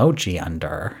which emoji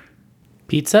under.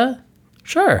 Pizza?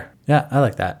 Sure. Yeah, I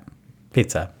like that.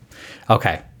 Pizza.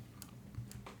 Okay.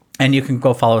 And you can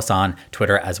go follow us on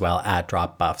Twitter as well at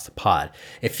Drop Buffs Pod.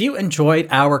 If you enjoyed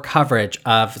our coverage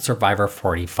of Survivor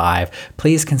 45,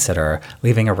 please consider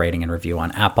leaving a rating and review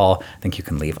on Apple. I think you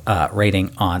can leave a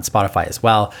rating on Spotify as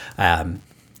well.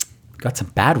 Got some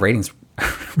bad ratings,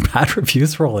 bad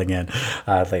reviews rolling in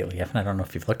lately. I don't know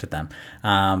if you've looked at them.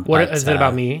 What is it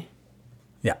about me?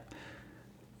 Yeah.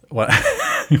 What?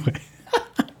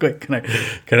 Wait,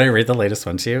 can I read the latest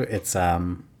one to you? It's a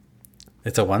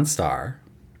 1 star.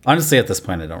 Honestly, at this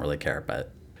point, I don't really care,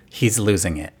 but He's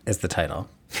Losing It is the title.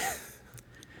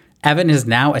 Evan is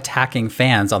now attacking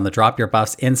fans on the Drop Your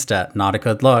Buffs Insta. Not a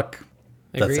good look.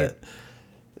 That's it.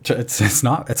 It's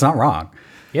not wrong.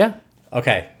 Yeah.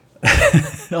 Okay.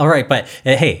 All right, but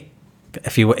hey,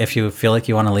 if you feel like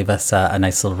you want to leave us a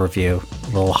nice little review, a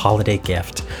little holiday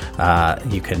gift,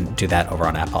 you can do that over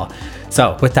on Apple.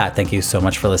 So with that, thank you so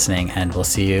much for listening, and we'll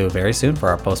see you very soon for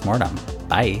our postmortem.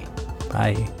 Bye.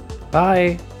 Bye.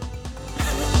 Bye.